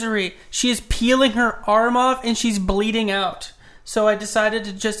her misery. She is peeling her arm off, and she's bleeding out. So I decided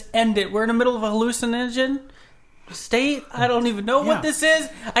to just end it. We're in the middle of a hallucinogen state. I don't even know what this is.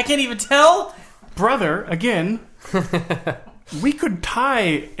 I can't even tell. Brother, again, we could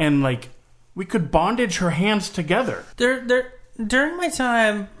tie and we could bondage her hands together. During my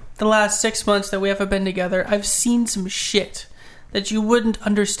time, the last 6 months that we haven't been together, I've seen some shit that you wouldn't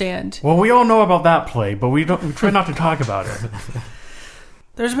understand. Well, we all know about that play, but we try not to talk about it.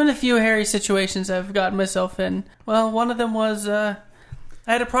 There's been a few hairy situations I've gotten myself in. Well, one of them was, I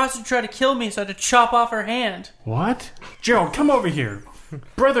had a prostitute try to kill me, so I had to chop off her hand. What? Gerald, come over here.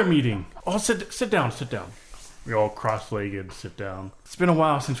 Brother meeting. Oh, sit down. We all cross-legged sit down. It's been a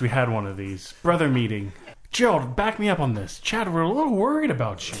while since we had one of these. Brother meeting. Gerald, back me up on this. Chad, we're a little worried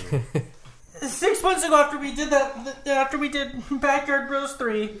about you. 6 months ago, after we did Backyard Bros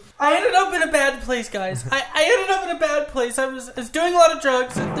 3, I ended up in a bad place, guys. I ended up in a bad place. I was doing a lot of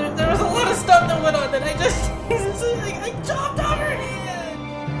drugs. There was a lot of stuff that went on that I chopped off her hand.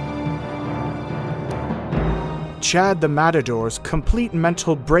 Chad the Matador's complete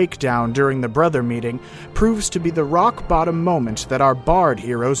mental breakdown during the brother meeting proves to be the rock-bottom moment that our bard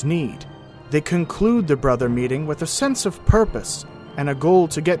heroes need. They conclude the brother meeting with a sense of purpose and a goal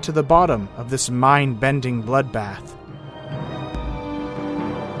to get to the bottom of this mind-bending bloodbath.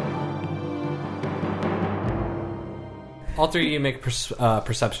 All three of you make a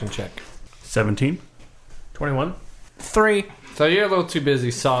perception check. 17. 21. 3. So you're a little too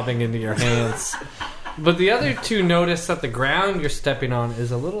busy sobbing into your hands. But the other two notice that the ground you're stepping on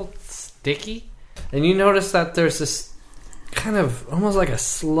is a little sticky. And you notice that there's this kind of almost like a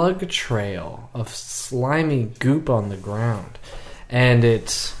slug trail of slimy goop on the ground. And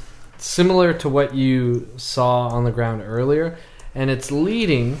it's similar to what you saw on the ground earlier. And it's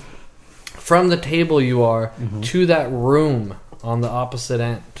leading from the table you are to that room on the opposite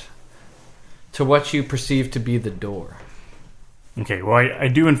end. To what you perceive to be the door. Okay, well, I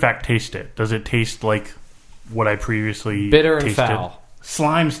do in fact taste it. Does it taste like what I previously Bitter and tasted? foul.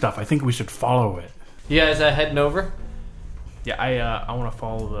 Slime stuff. I think we should follow it. You guys heading over? Yeah, I want to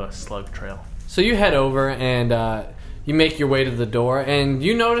follow the slug trail. So you head over and you make your way to the door, and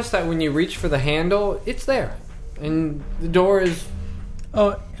you notice that when you reach for the handle, it's there, and the door is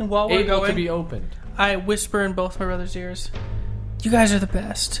Oh, and while we're able going, to be opened. I whisper in both my brother's ears, you guys are the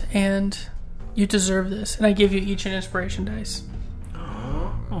best, and you deserve this. And I give you each an inspiration dice.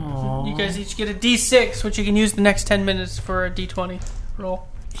 Aww. You guys each get a D6, which you can use the next 10 minutes for a D20 roll.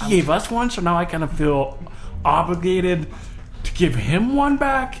 He gave us one, so now I kind of feel obligated to give him one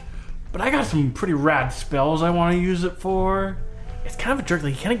back. But I got some pretty rad spells I want to use it for. It's kind of a jerk.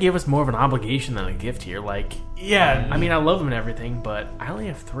 Like, he kind of gave us more of an obligation than a gift here. Like, Yeah, I mean, I love him and everything, but I only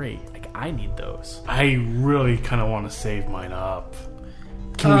have 3. Like, I need those. I really kind of want to save mine up.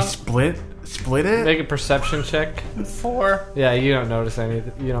 Can we split it? Make a perception check. 4. Yeah, you don't notice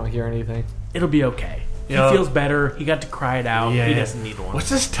anything. You don't hear anything. It'll be okay. Yeah. He feels better. He got to cry it out. Yeah. He doesn't need one. Let's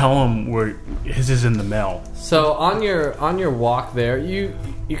just tell him where his is in the mail. So on your walk there, you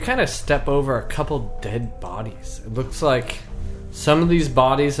kind of step over a couple dead bodies. It looks like some of these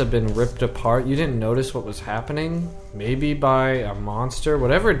bodies have been ripped apart. You didn't notice what was happening. Maybe by a monster.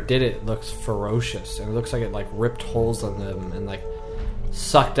 Whatever did it looks ferocious, and it looks like it like ripped holes in them and like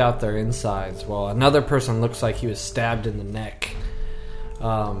sucked out their insides. While another person looks like he was stabbed in the neck.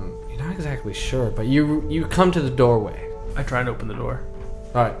 You're not exactly sure, but you come to the doorway. I try and open the door.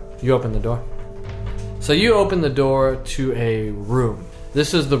 Alright, you open the door. So you open the door to a room.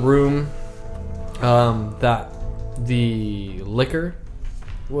 This is the room that the liquor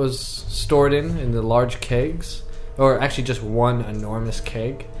was stored in the large kegs, or actually just one enormous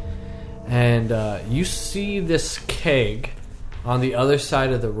keg. And you see this keg on the other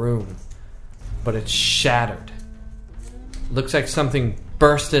side of the room, but it's shattered. Looks like something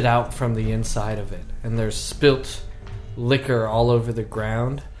bursted out from the inside of it, and there's spilt liquor all over the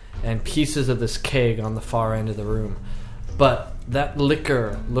ground and pieces of this keg on the far end of the room. But that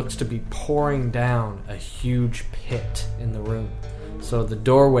liquor looks to be pouring down a huge pit in the room. So the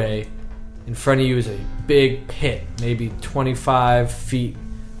doorway in front of you is a big pit, maybe 25 feet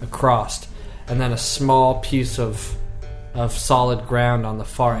across, and then a small piece of solid ground on the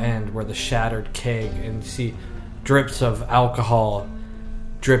far end where the shattered keg, and you see drips of alcohol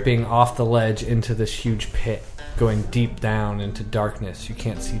dripping off the ledge into this huge pit, going deep down into darkness. You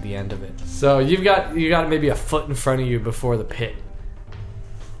can't see the end of it. So you got maybe a foot in front of you before the pit,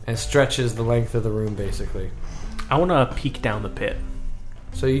 and stretches the length of the room basically. I want to peek down the pit.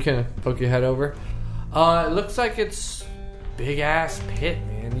 So you can poke your head over. It looks like it's big ass pit,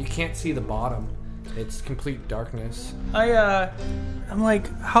 man. You can't see the bottom. It's complete darkness. I'm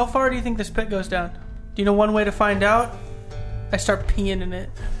like, how far do you think this pit goes down? Do you know one way to find out? I start peeing in it.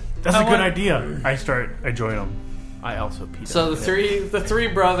 That's a good idea. I join them. I also peed. So the three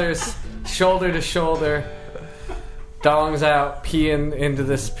brothers, shoulder to shoulder, dongs out, peeing into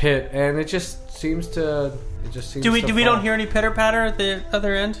this pit, and it just seems to. Do we don't hear any pitter patter at the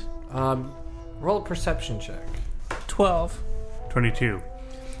other end? Roll a perception check. 12. 22.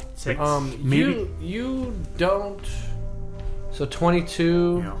 6. Maybe you don't. So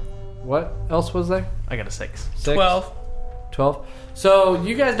 22. Yeah. What else was there? I got a 6. 12. 12. So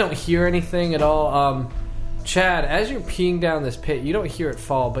you guys don't hear anything at all. Chad, as you're peeing down this pit, you don't hear it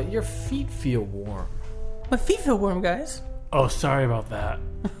fall, but your feet feel warm. My feet feel warm, guys. Oh, sorry about that.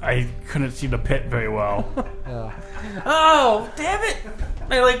 I couldn't see the pit very well. Oh, damn it!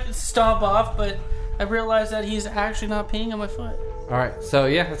 I stomp off, but I realize that he's actually not peeing on my foot. All right, so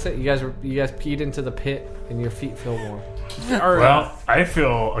yeah, that's it. You guys peed into the pit, and your feet feel warm. Well, I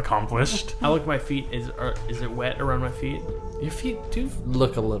feel accomplished. I look at my feet. Is it wet around my feet? Your feet do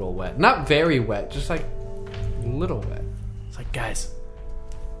look a little wet. Not very wet, just like a little wet. It's like, guys,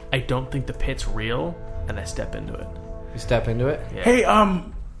 I don't think the pit's real, and I step into it. You step into it? Yeah. Hey,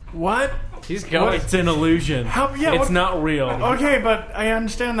 what? He's going. It's an illusion. It's not real. Okay, but I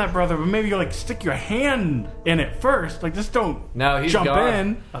understand that, brother. But maybe you stick your hand in it first. Just don't No, he's jump gone.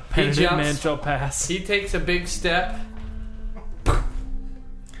 in. A penitent jumps. man shall pass. He takes a big step,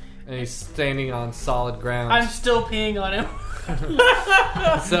 and he's standing on solid ground. I'm still peeing on him.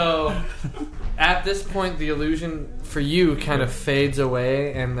 So, at this point, the illusion for you kind of fades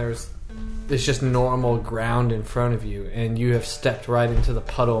away, and there's just normal ground in front of you, and you have stepped right into the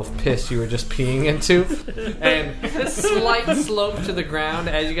puddle of piss you were just peeing into. And a slight slope to the ground.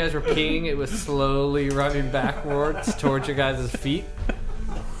 As you guys were peeing, it was slowly running backwards towards your guys' feet.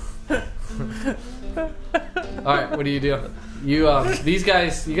 Alright, what do? You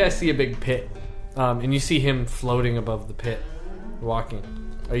guys see a big pit, and you see him floating above the pit, walking.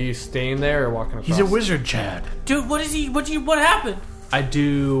 Are you staying there or walking across? He's a wizard, Chad. Dude, what happened? I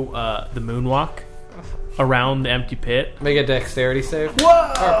do the moonwalk around the empty pit. Make a dexterity save.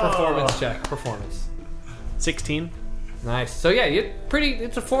 Whoa! Or performance check. Performance. 16. Nice. So yeah,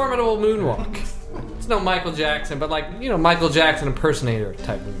 it's a formidable moonwalk. It's no Michael Jackson, but Michael Jackson impersonator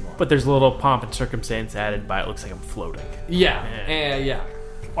type moonwalk. But there's a little pomp and circumstance added by it. Looks like I'm floating. Yeah.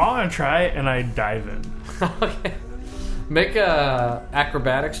 Well, I'm gonna try it, and I dive in. Okay. Make a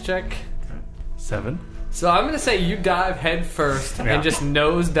acrobatics check. 7. So I'm going to say you dive head first and just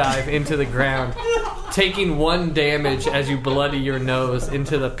nose dive into the ground, taking 1 damage as you bloody your nose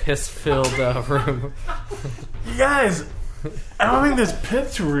into the piss-filled room. You guys, I don't think this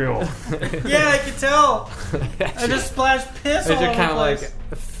pit's real. Yeah, I can tell. I just splashed piss all As you're over kind the of place.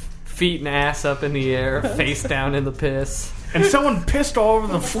 feet and ass up in the air, face down in the piss. And someone pissed all over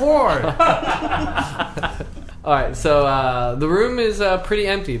the floor. Alright, so the room is pretty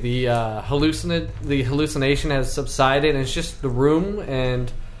empty. The hallucination has subsided, and it's just the room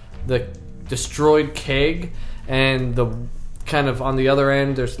and the destroyed keg, and the kind of on the other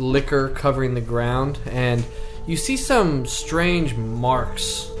end there's liquor covering the ground, and you see some strange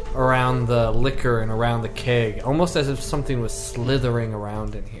marks around the liquor and around the keg, almost as if something was slithering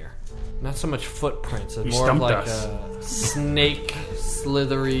around in here. Not so much footprints, it's more of like a snake,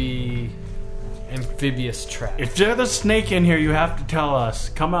 slithery, amphibious trap. If there's a snake in here, you have to tell us.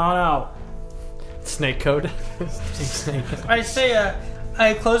 Come on out. Snake code. I say,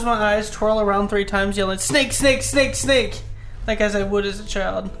 I close my eyes, twirl around 3 times, yelling, "Snake, snake, snake, snake!" like as I would as a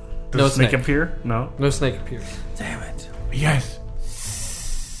child. Does No a snake snake. appear? No. No snake appears. Damn it. Yes.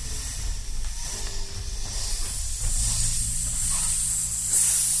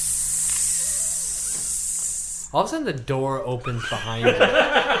 All of a sudden, the door opens behind you.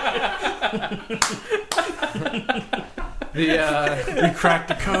 We cracked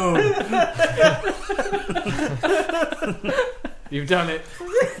the code. You've done it.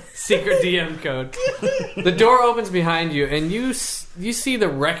 Secret DM code. The door opens behind you, and you see the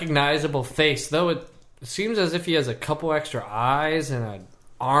recognizable face, though it seems as if he has a couple extra eyes and an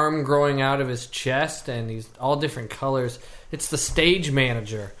arm growing out of his chest, and he's all different colors. It's the stage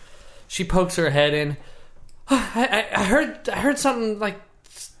manager. She pokes her head in. I heard something like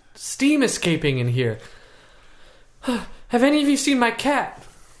steam escaping in here. Have any of you seen my cat?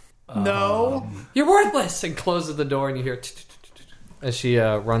 No. You're worthless! And closes the door, and you hear as she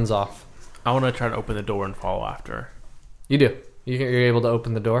runs off. I want to try to open the door and follow after her. You do. You're able to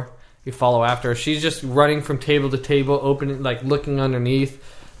open the door. You follow after her. She's just running from table to table, opening, like looking underneath.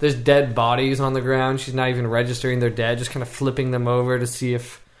 There's dead bodies on the ground. She's not even registering they're dead, just kind of flipping them over to see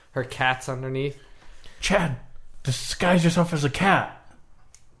if her cat's underneath. Chad, disguise yourself as a cat.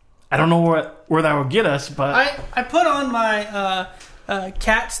 I don't know where that would get us, but I put on my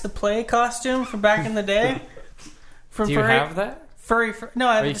Cats the Play costume from back in the day. From Do you have that? No,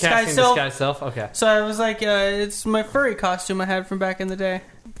 I have Are you disguise casting self. disguise self? Okay. So I was like, it's my furry costume I had from back in the day.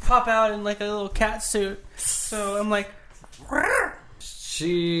 Pop out in like a little cat suit. So I'm like,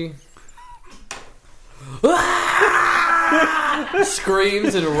 She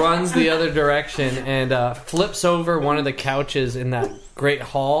screams and runs the other direction and flips over one of the couches in that great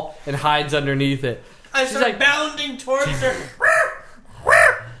hall and hides underneath it. I She's start like- bounding towards her.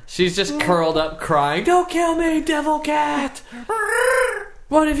 She's just curled up crying, "Don't kill me, devil cat!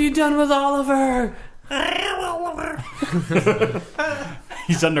 What have you done with Oliver?"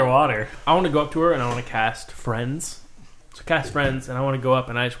 he's underwater. I want to go up to her and I want to cast Friends. So cast Friends, and I want to go up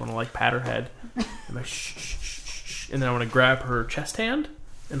and I just want to like pat her head. And like, shh, shh, shh, shh, and then I want to grab her chest hand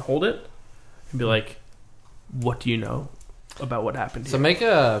and hold it and be like, "What do you know about what happened here?" So make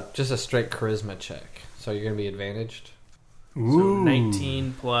just a straight charisma check. So you're going to be advantaged. So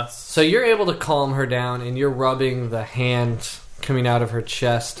 19 plus. So you're able to calm her down, and you're rubbing the hand coming out of her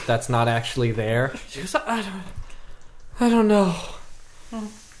chest that's not actually there. She goes, I don't know.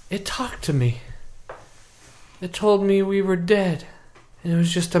 It talked to me. It told me we were dead, and it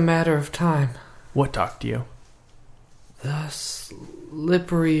was just a matter of time. What talked to you? The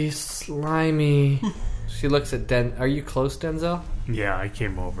slippery, slimy... She looks at Are you close, Denzel? Yeah, I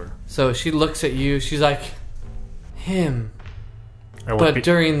came over. So she looks at you. She's like, him. I look, But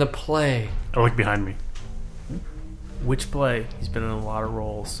during the play... I look behind me. Which play? He's been in a lot of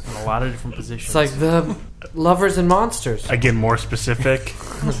roles in a lot of different positions. It's like the Lovers and Monsters. I get more specific.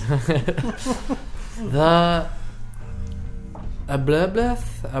 The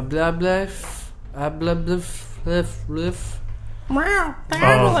Meow.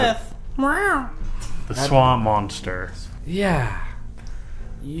 Tabletha. Meow. The swamp monster. Yeah.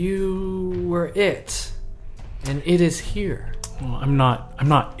 You were it. And it is here. Well, I'm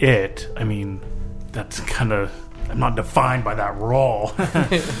not it. I mean, that's kind of... I'm not defined by that role.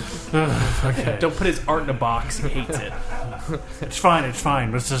 Okay. Don't put his art in a box. He hates it. It's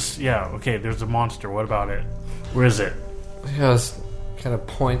fine. Let's just... Yeah, okay, there's a monster. What about it? Where is it? He goes, kind of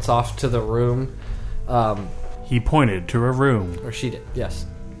points off to the room. He pointed to a room. Or she did, yes.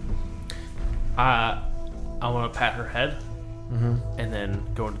 I want to pat her head and then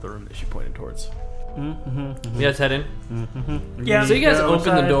go into the room that she pointed towards. You guys head in. Yeah. So you guys Go open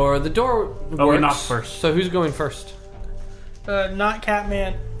the inside. door. The door works. Oh, we knock first. So who's going first? Not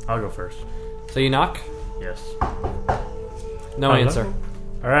Catman. I'll go first. So you knock? Yes. No Hello? answer.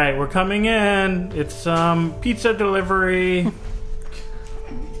 All right, we're coming in. It's pizza delivery.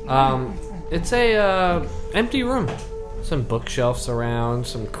 It's a empty room. Some bookshelves around,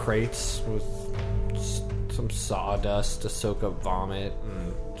 some crates with some sawdust to soak up vomit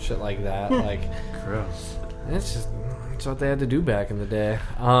and shit like that. Like, Gross. it's what they had to do back in the day.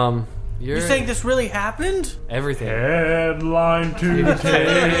 You're You saying this really happened? everything. Headline to the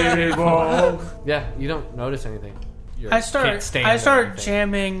table. Yeah, you don't notice anything. I start anything.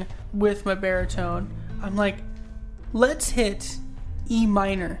 jamming with my baritone. I'm like, let's hit E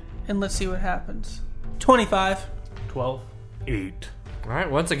minor and let's see what happens. 25. 12. 8. All right,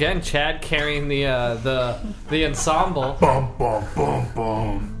 once again, Chad carrying the ensemble. Bum bum bum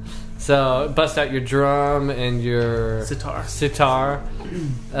bum. So bust out your drum and your Sitar.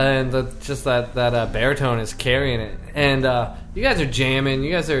 and that baritone is carrying it. And you guys are jamming.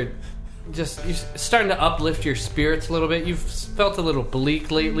 You guys are you're starting to uplift your spirits a little bit. You've felt a little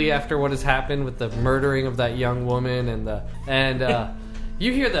bleak lately after what has happened with the murdering of that young woman, and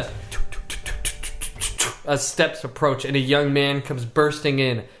you hear the as steps approach, and a young man comes bursting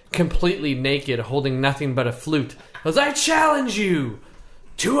in, completely naked, holding nothing but a flute. Goes, I challenge you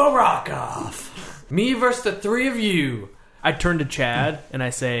to a rock-off. Me versus the three of you. I turn to Chad and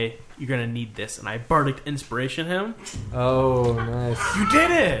I say, you're going to need this. And I bardic inspiration him. Oh, nice. You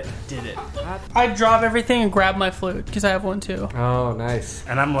did it! Did it. I drop everything and grab my flute, because I have one too. Oh, nice.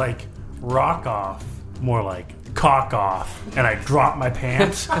 And I'm like, rock off. More like, cock off. And I drop my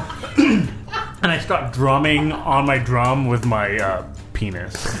pants. And I start drumming on my drum with my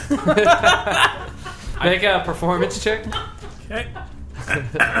penis. Make a performance check. Okay.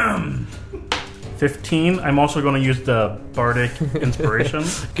 15. I'm also going to use the bardic inspiration.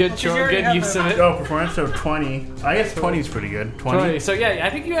 Good choice. Good use of it. Oh, performance, so 20. I guess 20 is pretty good. 20. So yeah,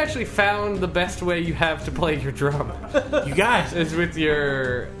 I think you actually found the best way you have to play your drum. You guys. Is with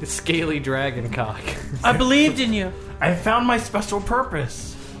your scaly dragon cock. I believed in you. I found my special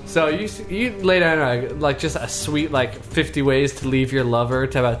purpose. So you lay down like just a sweet 50 ways to leave your lover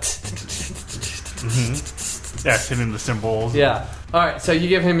to about. Yeah, hitting the cymbals. Yeah. All right. So you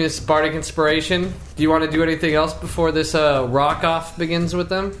give him his bardic inspiration. Do you want to do anything else before this rock off begins with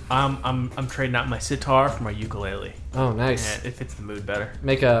them? I'm trading out my sitar for my ukulele. Oh, nice. And it fits the mood better.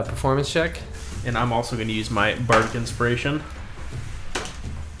 Make a performance check. And I'm also going to use my bardic inspiration.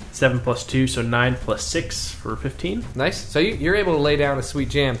 7 plus 2, so 9 plus 6 for 15. Nice. So you're able to lay down a sweet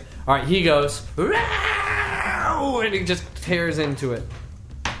jam. All right. He goes, and he just tears into it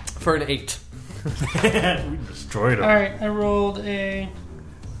for an 8. We destroyed him. Alright, I rolled a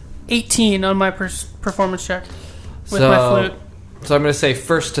 18 on my performance check with my flute. So I'm going to say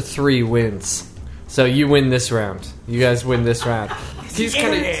first to 3 wins. So you win this round. You guys win this round. He's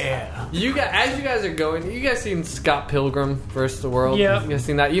kind of. You guys, as you guys are going, you guys seen Scott Pilgrim versus the World? Yeah. You guys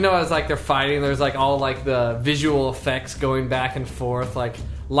seen that? You know, as they're fighting, there's all the visual effects going back and forth, like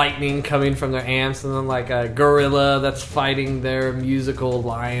lightning coming from their amps, and then a gorilla that's fighting their musical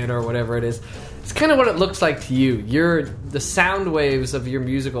lion or whatever it is. It's kind of what it looks like to you. The sound waves of your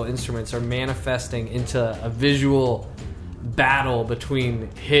musical instruments are manifesting into a visual battle between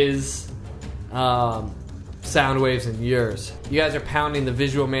his sound waves and yours. You guys are pounding the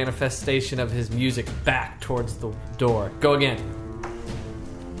visual manifestation of his music back towards the door. Go again.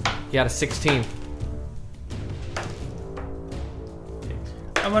 You got a 16.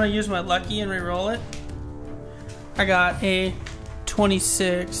 I'm going to use my lucky and re-roll it. I got a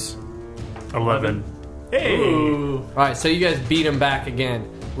 26. 11. Hey! All right, so you guys beat him back again.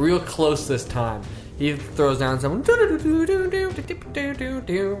 Real close this time. He throws down some.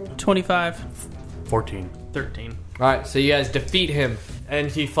 25. 14. 13. All right, so you guys defeat him, and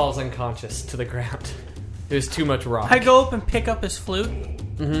he falls unconscious to the ground. There's too much rock. I go up and pick up his flute.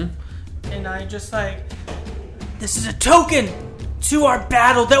 Mm-hmm. And I just this is a token to our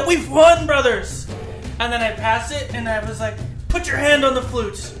battle that we've won, brothers. And then I pass it, and I was like, put your hand on the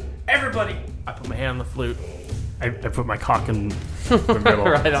flute. Everybody. I put my hand on the flute. I put my cock in the middle.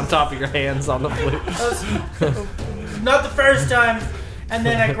 Right on top of your hands on the flute. Not the first time. And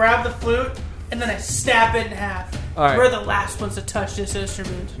then I grab the flute, and then I snap it in half. All right. We're the last ones to touch this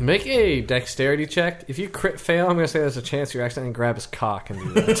instrument. Make a dexterity check. If you crit fail, I'm going to say there's a chance you accidentally grab his cock and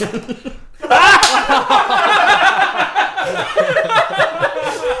do that.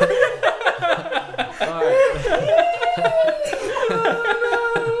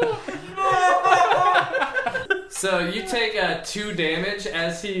 So you take 2 damage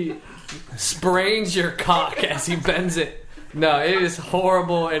as he sprains your cock as he bends it. No, it is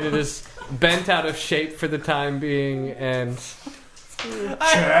horrible, and it is bent out of shape for the time being, and...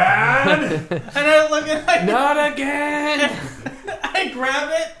 Chad! And I look at it. Not again! I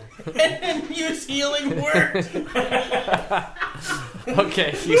grab it and then use healing word.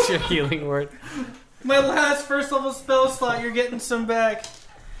 Okay, use your healing word. My last first level spell slot, you're getting some back.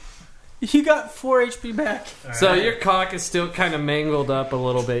 You got 4 HP back. So your cock is still kind of mangled up a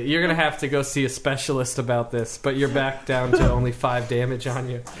little bit. You're going to have to go see a specialist about this, but you're back down to only 5 damage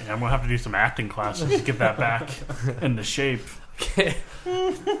on you. Yeah, I'm going to have to do some acting classes to get that back into shape. Okay.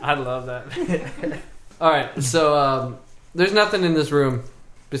 I love that. Alright, so there's nothing in this room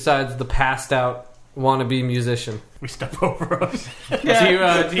besides the passed out wannabe musician. We step over us.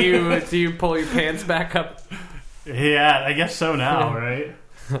 Yeah. Do you pull your pants back up? Yeah, I guess so now, right?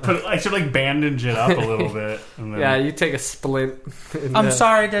 But I should bandage it up a little bit. And then... Yeah, you take a splint. I'm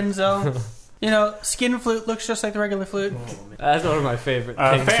sorry, Denzel. Skin flute looks just like the regular flute. That's one of my favorite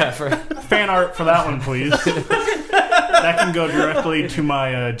things ever. Fan art for that one, please. That can go directly to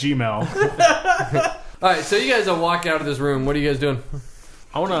my Gmail. All right, so you guys are walking out of this room. What are you guys doing?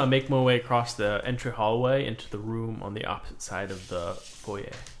 I want to make my way across the entry hallway into the room on the opposite side of the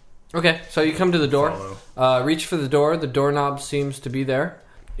foyer. Okay, so you come to the door. Reach for the door. The doorknob seems to be there.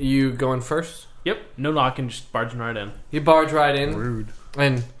 You going first? Yep, no knocking, just barging right in. You barge right in. Rude.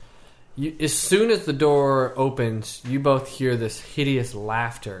 And as soon as the door opens, you both hear this hideous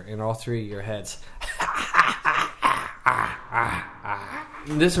laughter in all three of your heads.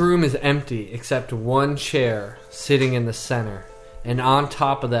 This room is empty except one chair sitting in the center. And on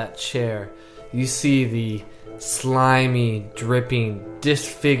top of that chair, you see the slimy, dripping,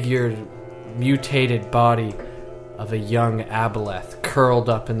 disfigured, mutated body of a young Aboleth curled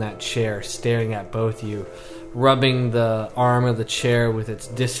up in that chair, staring at both you, rubbing the arm of the chair with its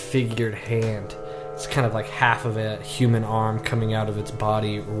disfigured hand. It's kind of like half of a human arm coming out of its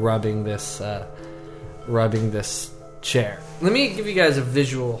body, rubbing this chair. Let me give you guys a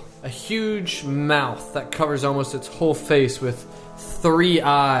visual. A huge mouth that covers almost its whole face with 3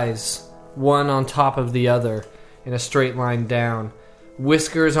 eyes, one on top of the other, in a straight line down.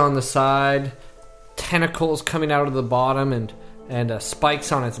 Whiskers on the side, tentacles coming out of the bottom, and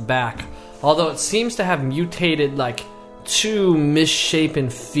spikes on its back. Although it seems to have mutated like 2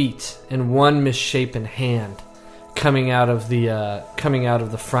 misshapen feet and 1 misshapen hand coming out of the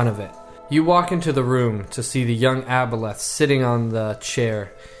front of it. You walk into the room to see the young Aboleth sitting on the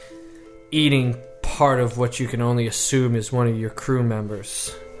chair, eating part of what you can only assume is one of your crew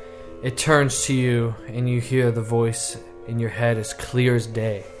members. It turns to you, and you hear the voice in your head as clear as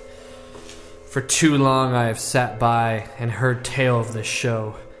day. For too long I have sat by and heard tale of this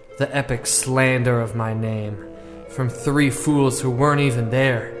show, the epic slander of my name, from 3 fools who weren't even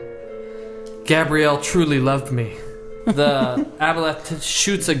there. Gabrielle truly loved me. The Aboleth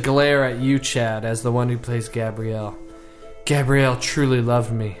shoots a glare at you, Chad, as the one who plays Gabrielle. Gabrielle truly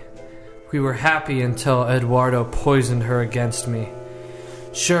loved me. We were happy until Eduardo poisoned her against me.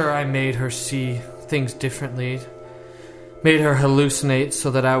 Sure, I made her see things differently. Made her hallucinate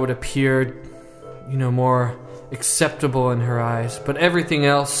so that I would appear, more acceptable in her eyes. But everything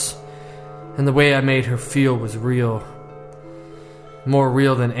else, and the way I made her feel, was real. More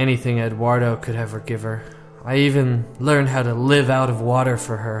real than anything Eduardo could ever give her. I even learned how to live out of water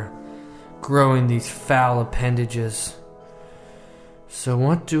for her, growing these foul appendages. So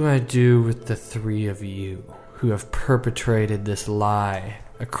what do I do with the 3 of you who have perpetrated this lie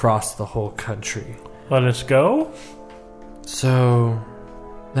across the whole country? Let us go? So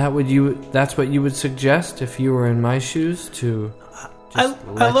that's what you would suggest if you were in my shoes, to just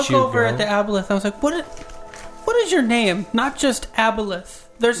I look you over go? at the Aboleth. I was like, what is your name? Not just Aboleth.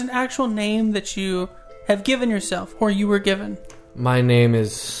 There's an actual name that you have given yourself, or you were given. My name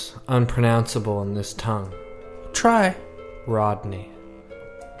is unpronounceable in this tongue. Try. Rodney.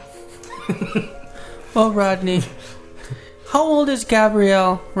 Well, Rodney, how old is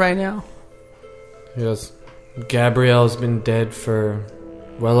Gabrielle right now? Yes, Gabrielle's been dead for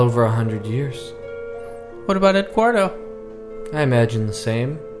well over 100 years. What about Eduardo? I imagine the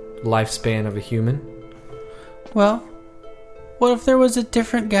same lifespan of a human. Well, what if there was a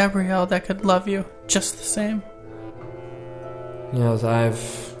different Gabrielle that could love you just the same? Yes,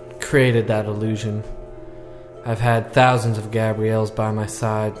 I've created that illusion. I've had thousands of Gabrielles by my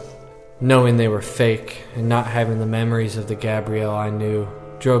side. Knowing they were fake and not having the memories of the Gabrielle I knew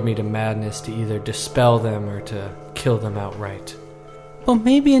drove me to madness to either dispel them or to kill them outright. Well,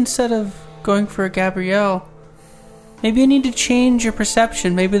 maybe instead of going for a Gabrielle, maybe you need to change your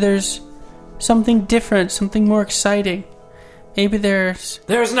perception. Maybe there's something different, something more exciting. Maybe there's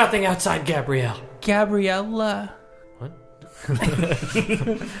There's nothing outside Gabrielle. Gabriella.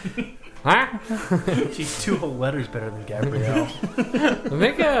 Huh? She's 2 whole letters better than Gabrielle.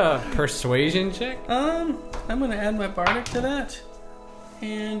 Make a persuasion check. I'm gonna add my bardic to that,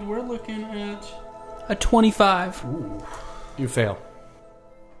 and we're looking at a 25. Ooh. You fail.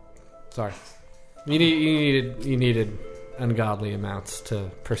 Sorry. You needed ungodly amounts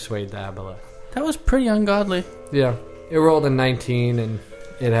to persuade the Aboleth. That was pretty ungodly. Yeah. It rolled a 19, and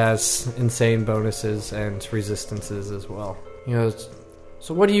it has insane bonuses and resistances as well.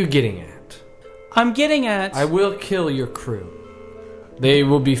 So what are you getting at? I'm getting at... I will kill your crew. They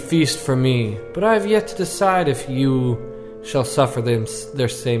will be feast for me, but I have yet to decide if you shall suffer their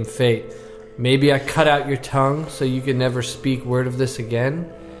same fate. Maybe I cut out your tongue so you can never speak word of this again.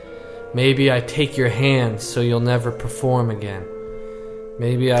 Maybe I take your hands so you'll never perform again.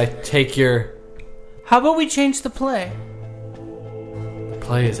 Maybe I take your... How about we change the play? The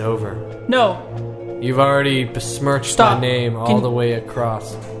play is over. No. You've already besmirched Stop. my name all the way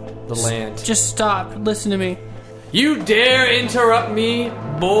across the land. Just stop. Listen to me. You dare interrupt me,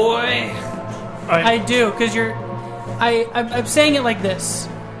 boy? I do, because I'm saying it like this.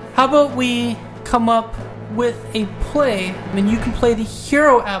 How about we come up with a play, and you can play the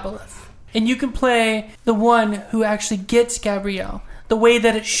hero Aboleth, and you can play the one who actually gets Gabrielle, the way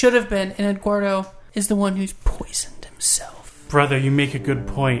that it should have been, and Eduardo is the one who's poisoned himself. Brother, you make a good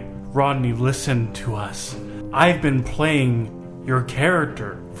point. Rodney, listen to us. I've been playing your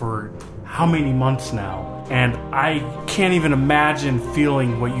character for how many months now? And I can't even imagine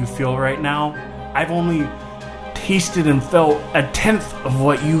feeling what you feel right now. I've only tasted and felt a tenth of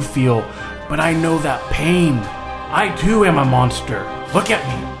what you feel, but I know that pain. I too am a monster. Look at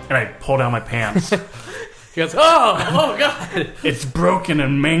me. And I pull down my pants. He goes, oh God. It's broken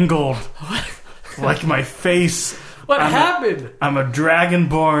and mangled. Like my face. What happened? I'm a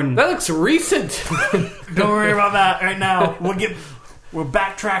dragonborn. That looks recent. Don't worry about that right now. We'll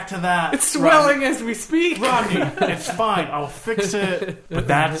backtrack to that. It's swelling as we speak. Rodney, it's fine. I'll fix it. But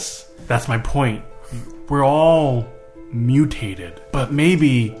that's my point. We're all mutated. But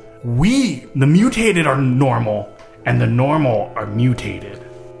maybe the mutated are normal, and the normal are mutated.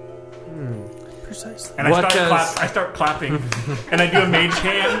 Precisely. And I start clapping. And I do a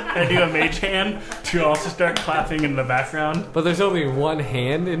mage hand to also start clapping in the background. But there's only one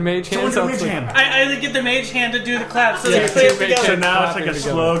hand in mage hand. So mage hand. I get the mage hand to do the clap, so Yeah, they play it two mage together. So now it's like a Clapping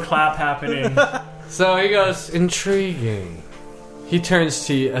slow clap happening. So he goes, intriguing. He turns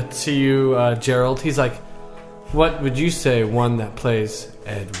to you, Gerald. He's like, what would you say one that plays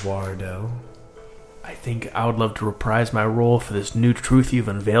Eduardo? I think I would love to reprise my role for this new truth you've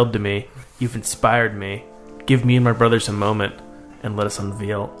unveiled to me. You've inspired me. Give me and my brothers a moment, and let us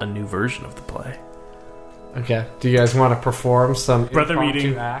unveil a new version of the play. Okay. Do you guys want to perform some Brother impromptu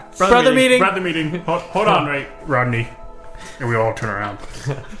meeting. acts? Brother meeting. Brother meeting. Hold on, right, Rodney. And we all turn around.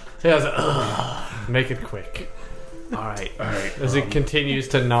 He goes, ugh. Make it quick. All right. As he continues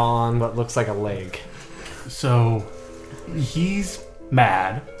to gnaw on what looks like a leg. So, he's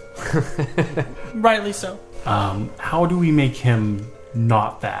mad. Rightly so. How do we make him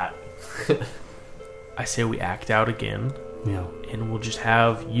not that? I say we act out again, Yeah. and we'll just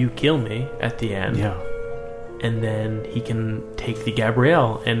have you kill me at the end. Yeah. And then he can take the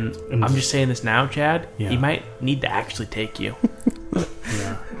Gabrielle. And I'm just saying this now, Chad. Yeah. He might need to actually take you.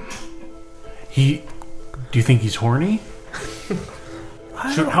 Yeah. Do you think he's horny?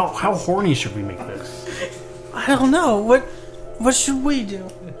 How horny should we make this? I don't know. What should we do?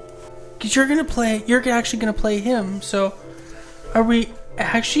 Because you're actually gonna play him. So, are we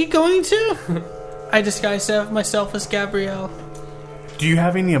actually going to? I disguise myself as Gabrielle. Do you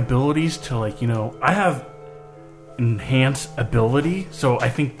have any abilities to I have enhanced ability, so I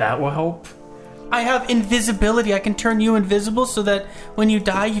think that will help. I have invisibility. I can turn you invisible so that when you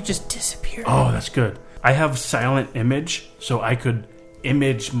die, you just disappear. Oh, that's good. I have silent image, so I could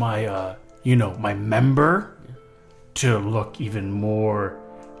image my my member to look even more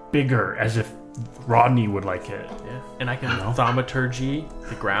bigger, as if Rodney would like it. Yeah. And I can thaumaturgy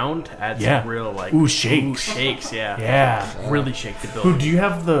the ground to add Yeah. some real Shakes. yeah. Yeah. Really shake the Who building. do you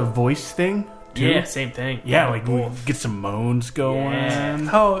have the voice thing? Too? Yeah, same thing. Yeah, like we get some moans going. Yeah.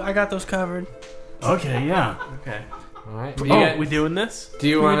 Oh, I got those covered. Okay, yeah. Okay. All right. We doing this? Do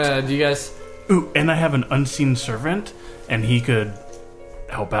you guys... Ooh, and I have an unseen servant, and he could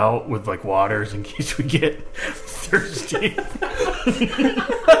help out with waters in case we get thirsty.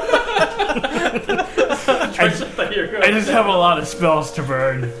 I just have a lot of spells to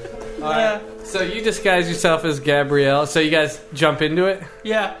burn. Yeah. So you disguise yourself as Gabrielle. So you guys jump into it?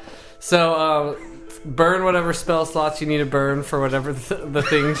 Yeah. So, burn whatever spell slots you need to burn for whatever the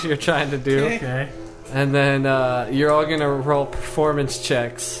things you're trying to do. Okay. And then you're all going to roll performance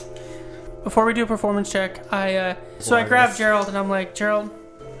checks. Before we do a performance check, I grab Gerald and I'm like, Gerald,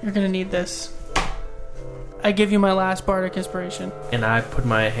 you're gonna need this. I give you my last bardic inspiration. And I put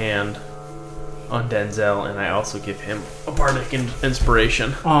my hand on Denzel, and I also give him a bardic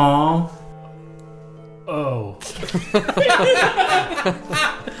inspiration. Aww. Oh.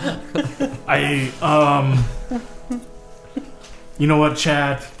 You know what,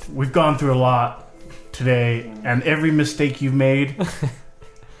 Chad? We've gone through a lot today, and every mistake you've made, because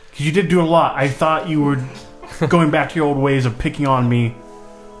you did do a lot. I thought you were going back to your old ways of picking on me,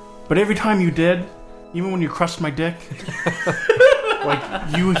 but every time you did, even when you crushed my dick,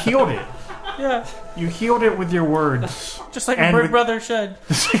 you healed it. Yeah. You healed it with your words. Just like a big brother should.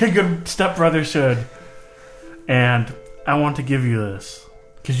 Just like a good stepbrother should. And I want to give you this,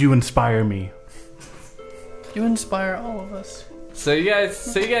 because you inspire me. You inspire all of us. So you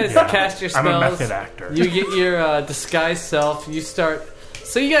guys cast your spells. I'm a method actor. You get your disguised self. You start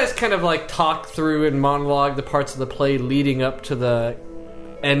So you guys kind of like talk through and monologue the parts of the play leading up to the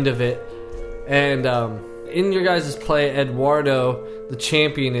end of it. And in your guys' play, Eduardo, the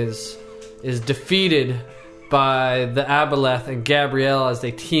champion, is defeated by the Aboleth and Gabrielle as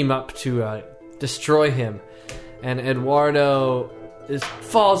they team up to destroy him. And Eduardo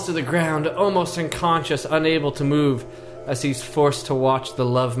falls to the ground, almost unconscious, unable to move, as he's forced to watch the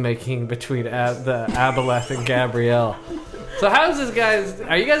lovemaking between the Aboleth and Gabrielle. So how's this guys?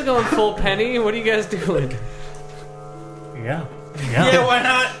 Are you guys going full Penny? What are you guys doing? Yeah. Yeah, why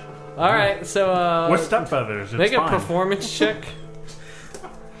not? All right, so We're stepbrothers. It's make a fine. performance check.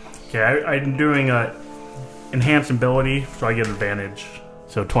 Okay, I'm doing enhanced ability, so I get advantage.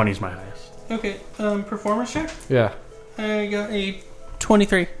 So 20 is my highest. Okay, performance check. Yeah. I got a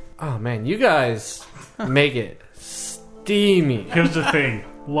 23. Oh man, you guys make it steamy. Here's the thing: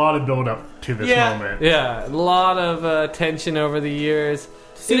 a lot of build up to this Yeah. moment. Yeah, a lot of tension over the years.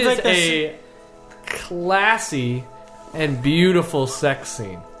 Seems it is like this- a classy and beautiful sex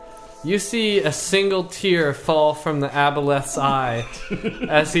scene. You see a single tear fall from the Aboleth's eye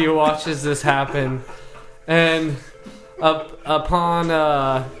as he watches this happen. And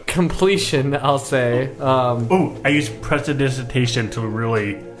upon completion, I'll say... Oh, I use prestidigitation to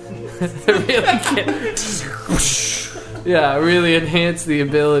really... really enhance the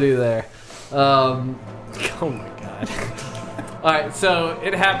ability there. Oh my god. Alright, so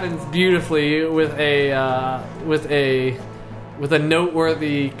it happens beautifully with a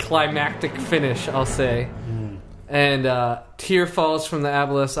noteworthy climactic finish, I'll say. And tear falls from the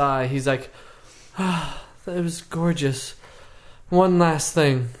Aboleth's eye. He's like, that was gorgeous. One last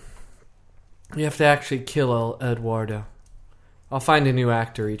thing. You have to actually kill Eduardo. I'll find a new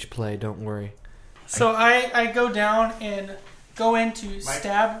actor each play, don't worry. So I go down and go in to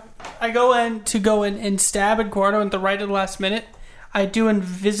stab. I go in and stab Eduardo at the right of the last minute. I do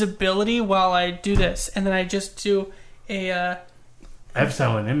invisibility while I do this, and then I just do a. I have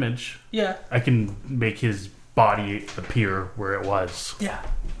silent image. Yeah. I can make his body appear where it was. Yeah.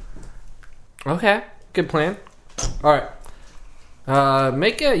 Okay, good plan. All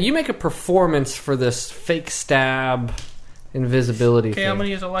right, you make a performance for this fake stab invisibility. Okay, thing. I'm gonna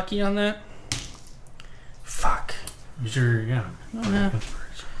use a lucky on that. Fuck. Use your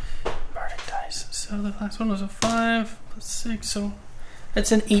Bardic dice. So the last one was a 5 plus 6, so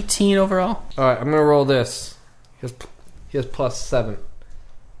that's an 18 overall. All right, I'm gonna roll this. He has plus 7.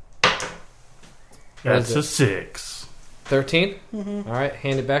 That's a 6. 13. All right,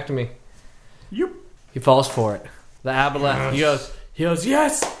 hand it back to me. Yep. He falls for it. The Aboleth. He goes,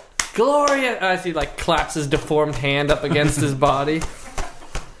 yes, Gloria. As he like claps his deformed hand up against his body.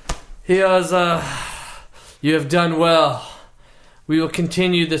 He goes, you have done well. We will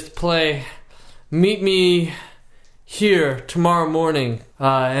continue this play. Meet me here tomorrow morning,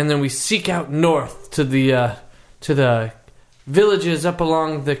 and then we seek out north to the villages up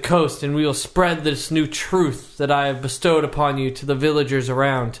along the coast, and we will spread this new truth that I have bestowed upon you to the villagers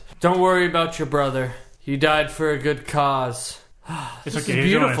around. Don't worry about your brother. He died for a good cause. It's This okay. is he's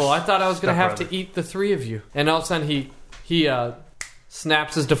beautiful. doing I thought I was going to have to stepbrother. eat the 3 of you. And all of a sudden he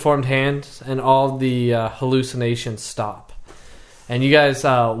snaps his deformed hand, and all the hallucinations stop. And you guys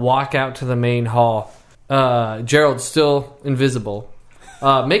walk out to the main hall. Gerald's still invisible.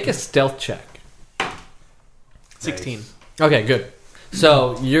 Make a stealth check. 16. Okay, good.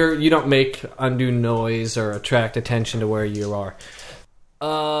 So you don't make undue noise or attract attention to where you are.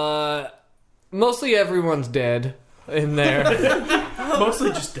 Mostly everyone's dead in there. Mostly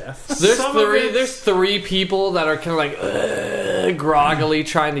just death. There's 3 people that are kind of like groggily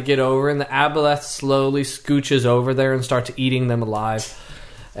trying to get over, and the Aboleth slowly scooches over there and starts eating them alive.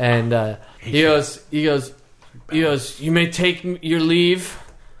 And he goes, you may take your leave.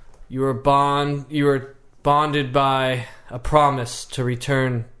 You are bonded by a promise to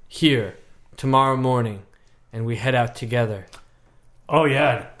return here tomorrow morning, and we head out together. Oh,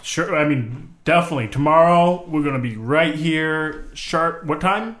 yeah. Sure. I mean, definitely. Tomorrow, we're going to be right here. Sharp. What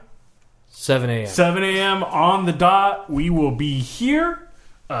time? 7 a.m. 7 a.m. on the dot. We will be here.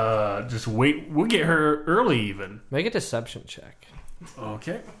 Just wait. We'll get her early even. Make a deception check.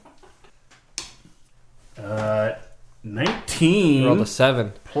 Okay. 19 Roll a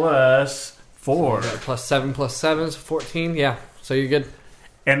 7. plus 4. Plus 7 plus 7 is 14. Yeah, so you're good.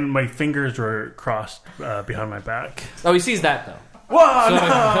 And my fingers were crossed behind my back. Oh, he sees that though. Whoa,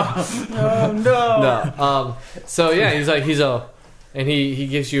 Oh no! No. So yeah, and he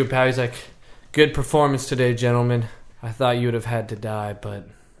gives you a pow. He's like, "Good performance today, gentlemen. I thought you would have had to die, but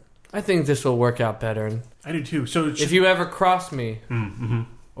I think this will work out better. And I did too. So if you ever cross me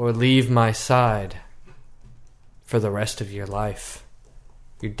or leave my side for the rest of your life,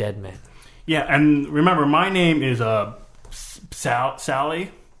 You're dead men. Yeah, and remember, my name is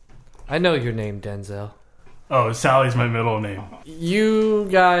Sally. I know your name, Denzel. Oh, Sally's my middle name. You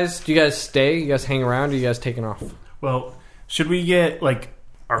guys, do you guys stay? You guys hang around? Or are you guys taking off? Well, should we get like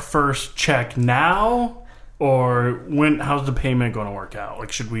our first check now, or when? How's the payment going to work out?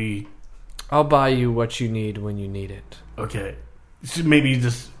 Like, should we? I'll buy you what you need when you need it. Okay, so maybe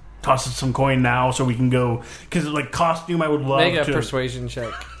just toss us some coin now so we can go. Because like costume, I would love Make a to persuasion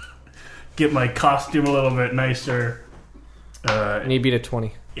check. get my costume a little bit nicer. And you beat a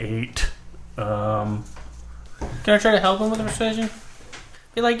 20. 8. Can I try to help him with the persuasion?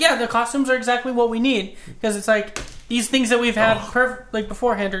 Be like, yeah, the costumes are exactly what we need. Because it's like, these things that we've had like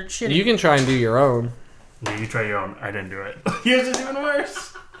beforehand are shitty. You can try and do your own. Yeah, you try your own. I didn't do it. Yours is even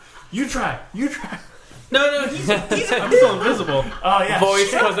worse. You try. No, he's I'm still invisible. Oh, yeah.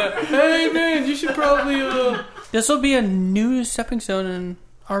 Voice goes up, hey man, you should probably... This will be a new stepping stone in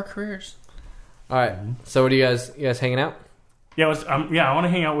our careers. Alright, so what are you guys hanging out? Yeah, I want to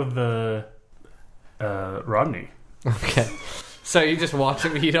hang out with the Rodney. Okay. So you just watch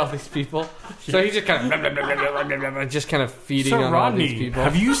him eat all these people? So he just kind of... just kind of feeding on all these Rodney, people?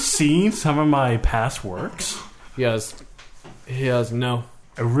 have you seen some of my past works? He goes, no.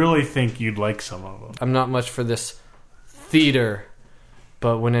 I really think you'd like some of them. I'm not much for this theater,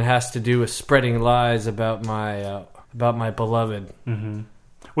 but when it has to do with spreading lies about my beloved... Mm-hmm.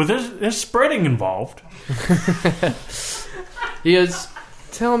 Well, there's spreading involved. He goes,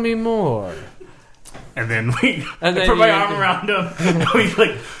 tell me more. And then I then put my you- arm around him, and we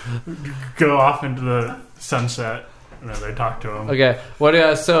like go off into the sunset, and then I talk to him. Okay,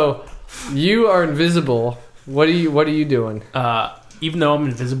 so you are invisible. What are you doing? Even though I'm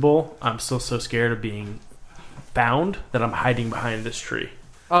invisible, I'm still so scared of being found that I'm hiding behind this tree.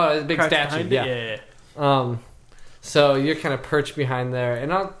 Oh, the big Crouched statue. behind it? Yeah. So you're kind of perched behind there,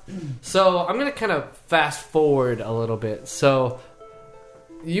 and I'm gonna kind of fast forward a little bit. So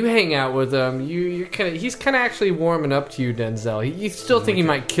you hang out with him. He's kind of actually warming up to you, Denzel. You still think he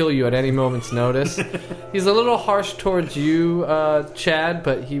might kill you at any moment's notice. He's a little harsh towards you, Chad,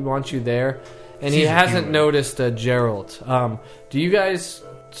 but he wants you there, and he hasn't noticed Gerald. Do you guys?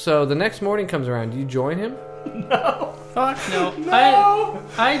 So the next morning comes around. Do you join him? No. Fuck no.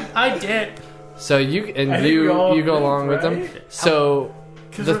 I did. So you go along with them. right? So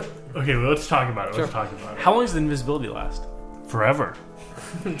Okay, well, let's talk about it. Sure. Let's talk about it. How long does the invisibility last? Forever.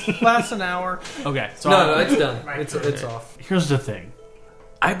 Lasts an hour. Okay, so no, it's done. It's off. Here's the thing.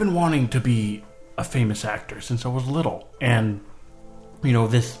 I've been wanting to be a famous actor since I was little. And,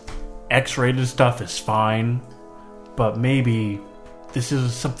 this X-rated stuff is fine, but maybe this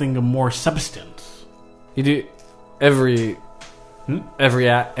is something of more substance. You do every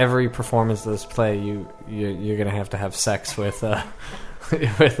performance of this play. You're gonna have to have sex with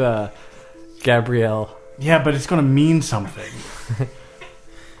Gabrielle. Yeah, but it's going to mean something.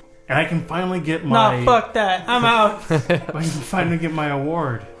 And I can finally get my... Nah, fuck that. I'm out. I can finally get my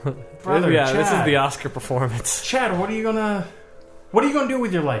award. Brother, yeah, Chad. this is the Oscar performance. Chad, what are you gonna do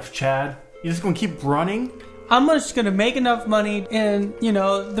with your life, Chad? You just gonna keep running? I'm just gonna make enough money in,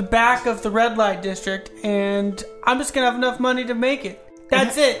 the back of the red light district, and I'm just gonna have enough money to make it.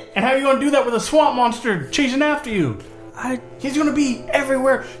 That's it. And how are you gonna do that with a swamp monster chasing after you? He's gonna be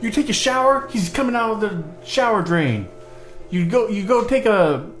everywhere. You take a shower, he's coming out of the shower drain. You go take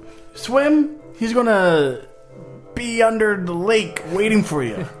a swim, he's gonna be under the lake waiting for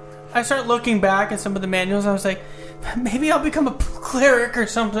you. I start looking back at some of the manuals, and I was like, maybe I'll become a cleric or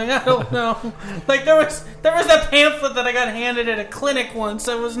something. I don't know. Like there was that pamphlet that I got handed at a clinic once.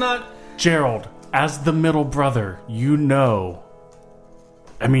 I was not. Gerald, as the middle brother, I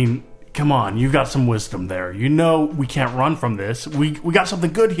mean, come on, you've got some wisdom there. We can't run from this. We got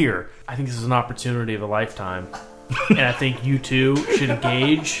something good here. I think this is an opportunity of a lifetime. And I think you two should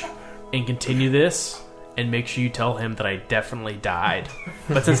engage and continue this and make sure you tell him that I definitely died.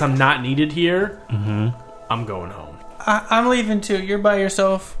 But since I'm not needed here, I'm going home. I'm leaving too. You're by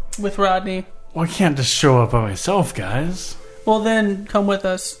yourself with Rodney. Well, I can't just show up by myself, guys. Well, then come with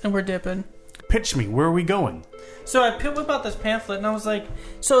us, and we're dipping. Pitch me. Where are we going? So I whip out this pamphlet, and I was like,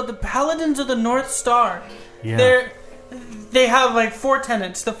 so the Paladins of the North Star, Yeah. they have like 4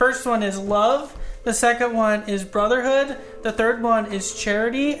 tenets. The first one is love. The second one is brotherhood. The third one is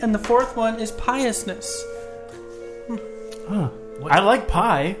charity. And the fourth one is piousness. Huh. I like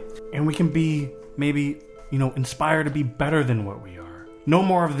pie. And we can be, maybe, inspired to be better than what we are. No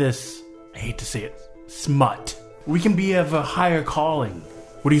more of this, I hate to say it, smut. We can be of a higher calling.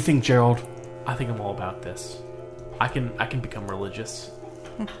 What do you think, Gerald? I think I'm all about this. I can become religious.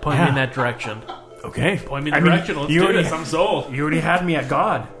 Point me in that direction. Okay. Point me in the I mean, direction. Let's you do already- this. I'm sold. You already had me at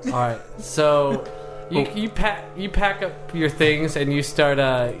God. All right, so you pack up your things and you start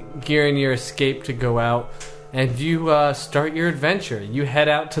gearing your escape to go out, and you start your adventure. You head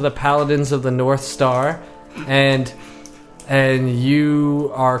out to the Paladins of the North Star, and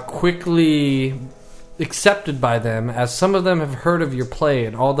you are quickly accepted by them, as some of them have heard of your play,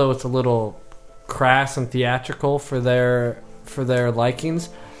 and although it's a little crass and theatrical for their likings,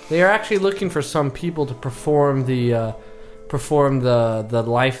 they are actually looking for some people to perform the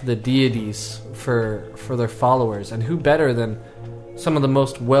life of the deities for their followers, and who better than some of the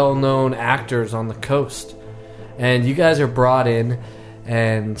most well-known actors on the coast. And you guys are brought in,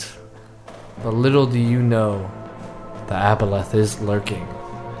 but little do you know, the Aboleth is lurking.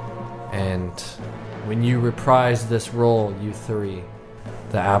 And when you reprise this role, you three,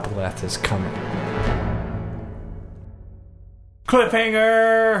 the Aboleth is coming.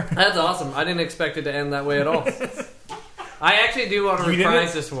 Cliffhanger! That's awesome. I didn't expect it to end that way at all. I actually do want to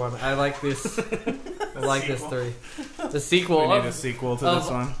reprise this one. I like this. I like this three. The sequel. We need a sequel to this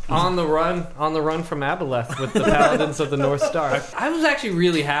one. On the run from Aboleth with the Paladins of the North Star. I was actually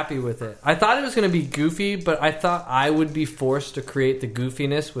really happy with it. I thought it was going to be goofy, but I thought I would be forced to create the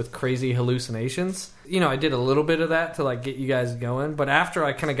goofiness with crazy hallucinations. You know, I did a little bit of that to like get you guys going, but after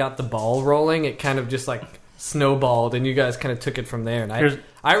I kind of got the ball rolling, it kind of just like snowballed, and you guys kind of took it from there. And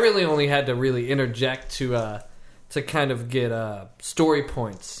I really only had to really interject to kind of get story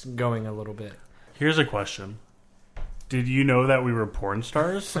points going a little bit. Here's a question. Did you know that we were porn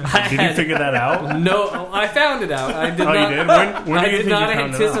stars? Did you figure that out? No, I found it out. I did Oh, not. you did? When I do you did think not you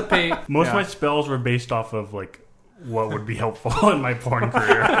found it out? anticipate. Most of my spells were based off of like what would be helpful in my porn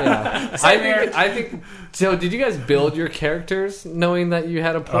career. Yeah. I think. So, did you guys build your characters knowing that you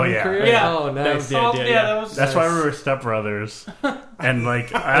had a porn Oh, yeah. career? Yeah. Oh, nice. That was. That's why we were stepbrothers. And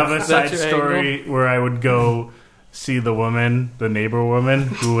like I have a That's side your story where I would go see the woman, the neighbor woman,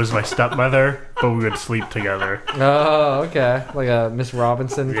 who was my stepmother, but we would sleep together. Oh, okay. Like a Miss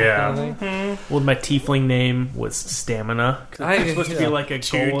Robinson Yeah. kind of thing. Well, my tiefling name was Stamina. 'Cause I- it's supposed to be yeah. like a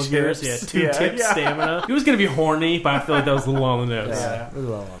goal of yours. Yeah, tips. 2 Yeah, tips yeah. Stamina. He was going to be horny, but I feel like that was a little on the nose. Yeah.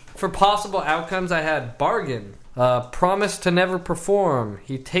 For possible outcomes, I had bargain. Promise to never perform.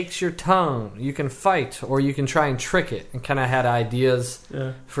 He takes your tongue. You can fight, or you can try and trick it. And kind of had ideas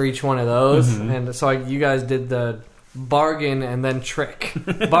for each one of those. Mm-hmm. And so you guys did the bargain and then trick.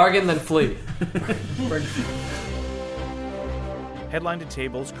 Bargain, then flee. Headline to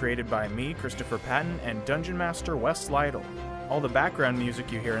Tables created by me, Christopher Patton, and Dungeon Master Wes Lytle. All the background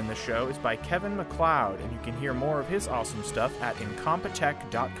music you hear in the show is by Kevin MacLeod, and you can hear more of his awesome stuff at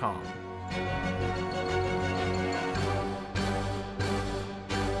incompetech.com.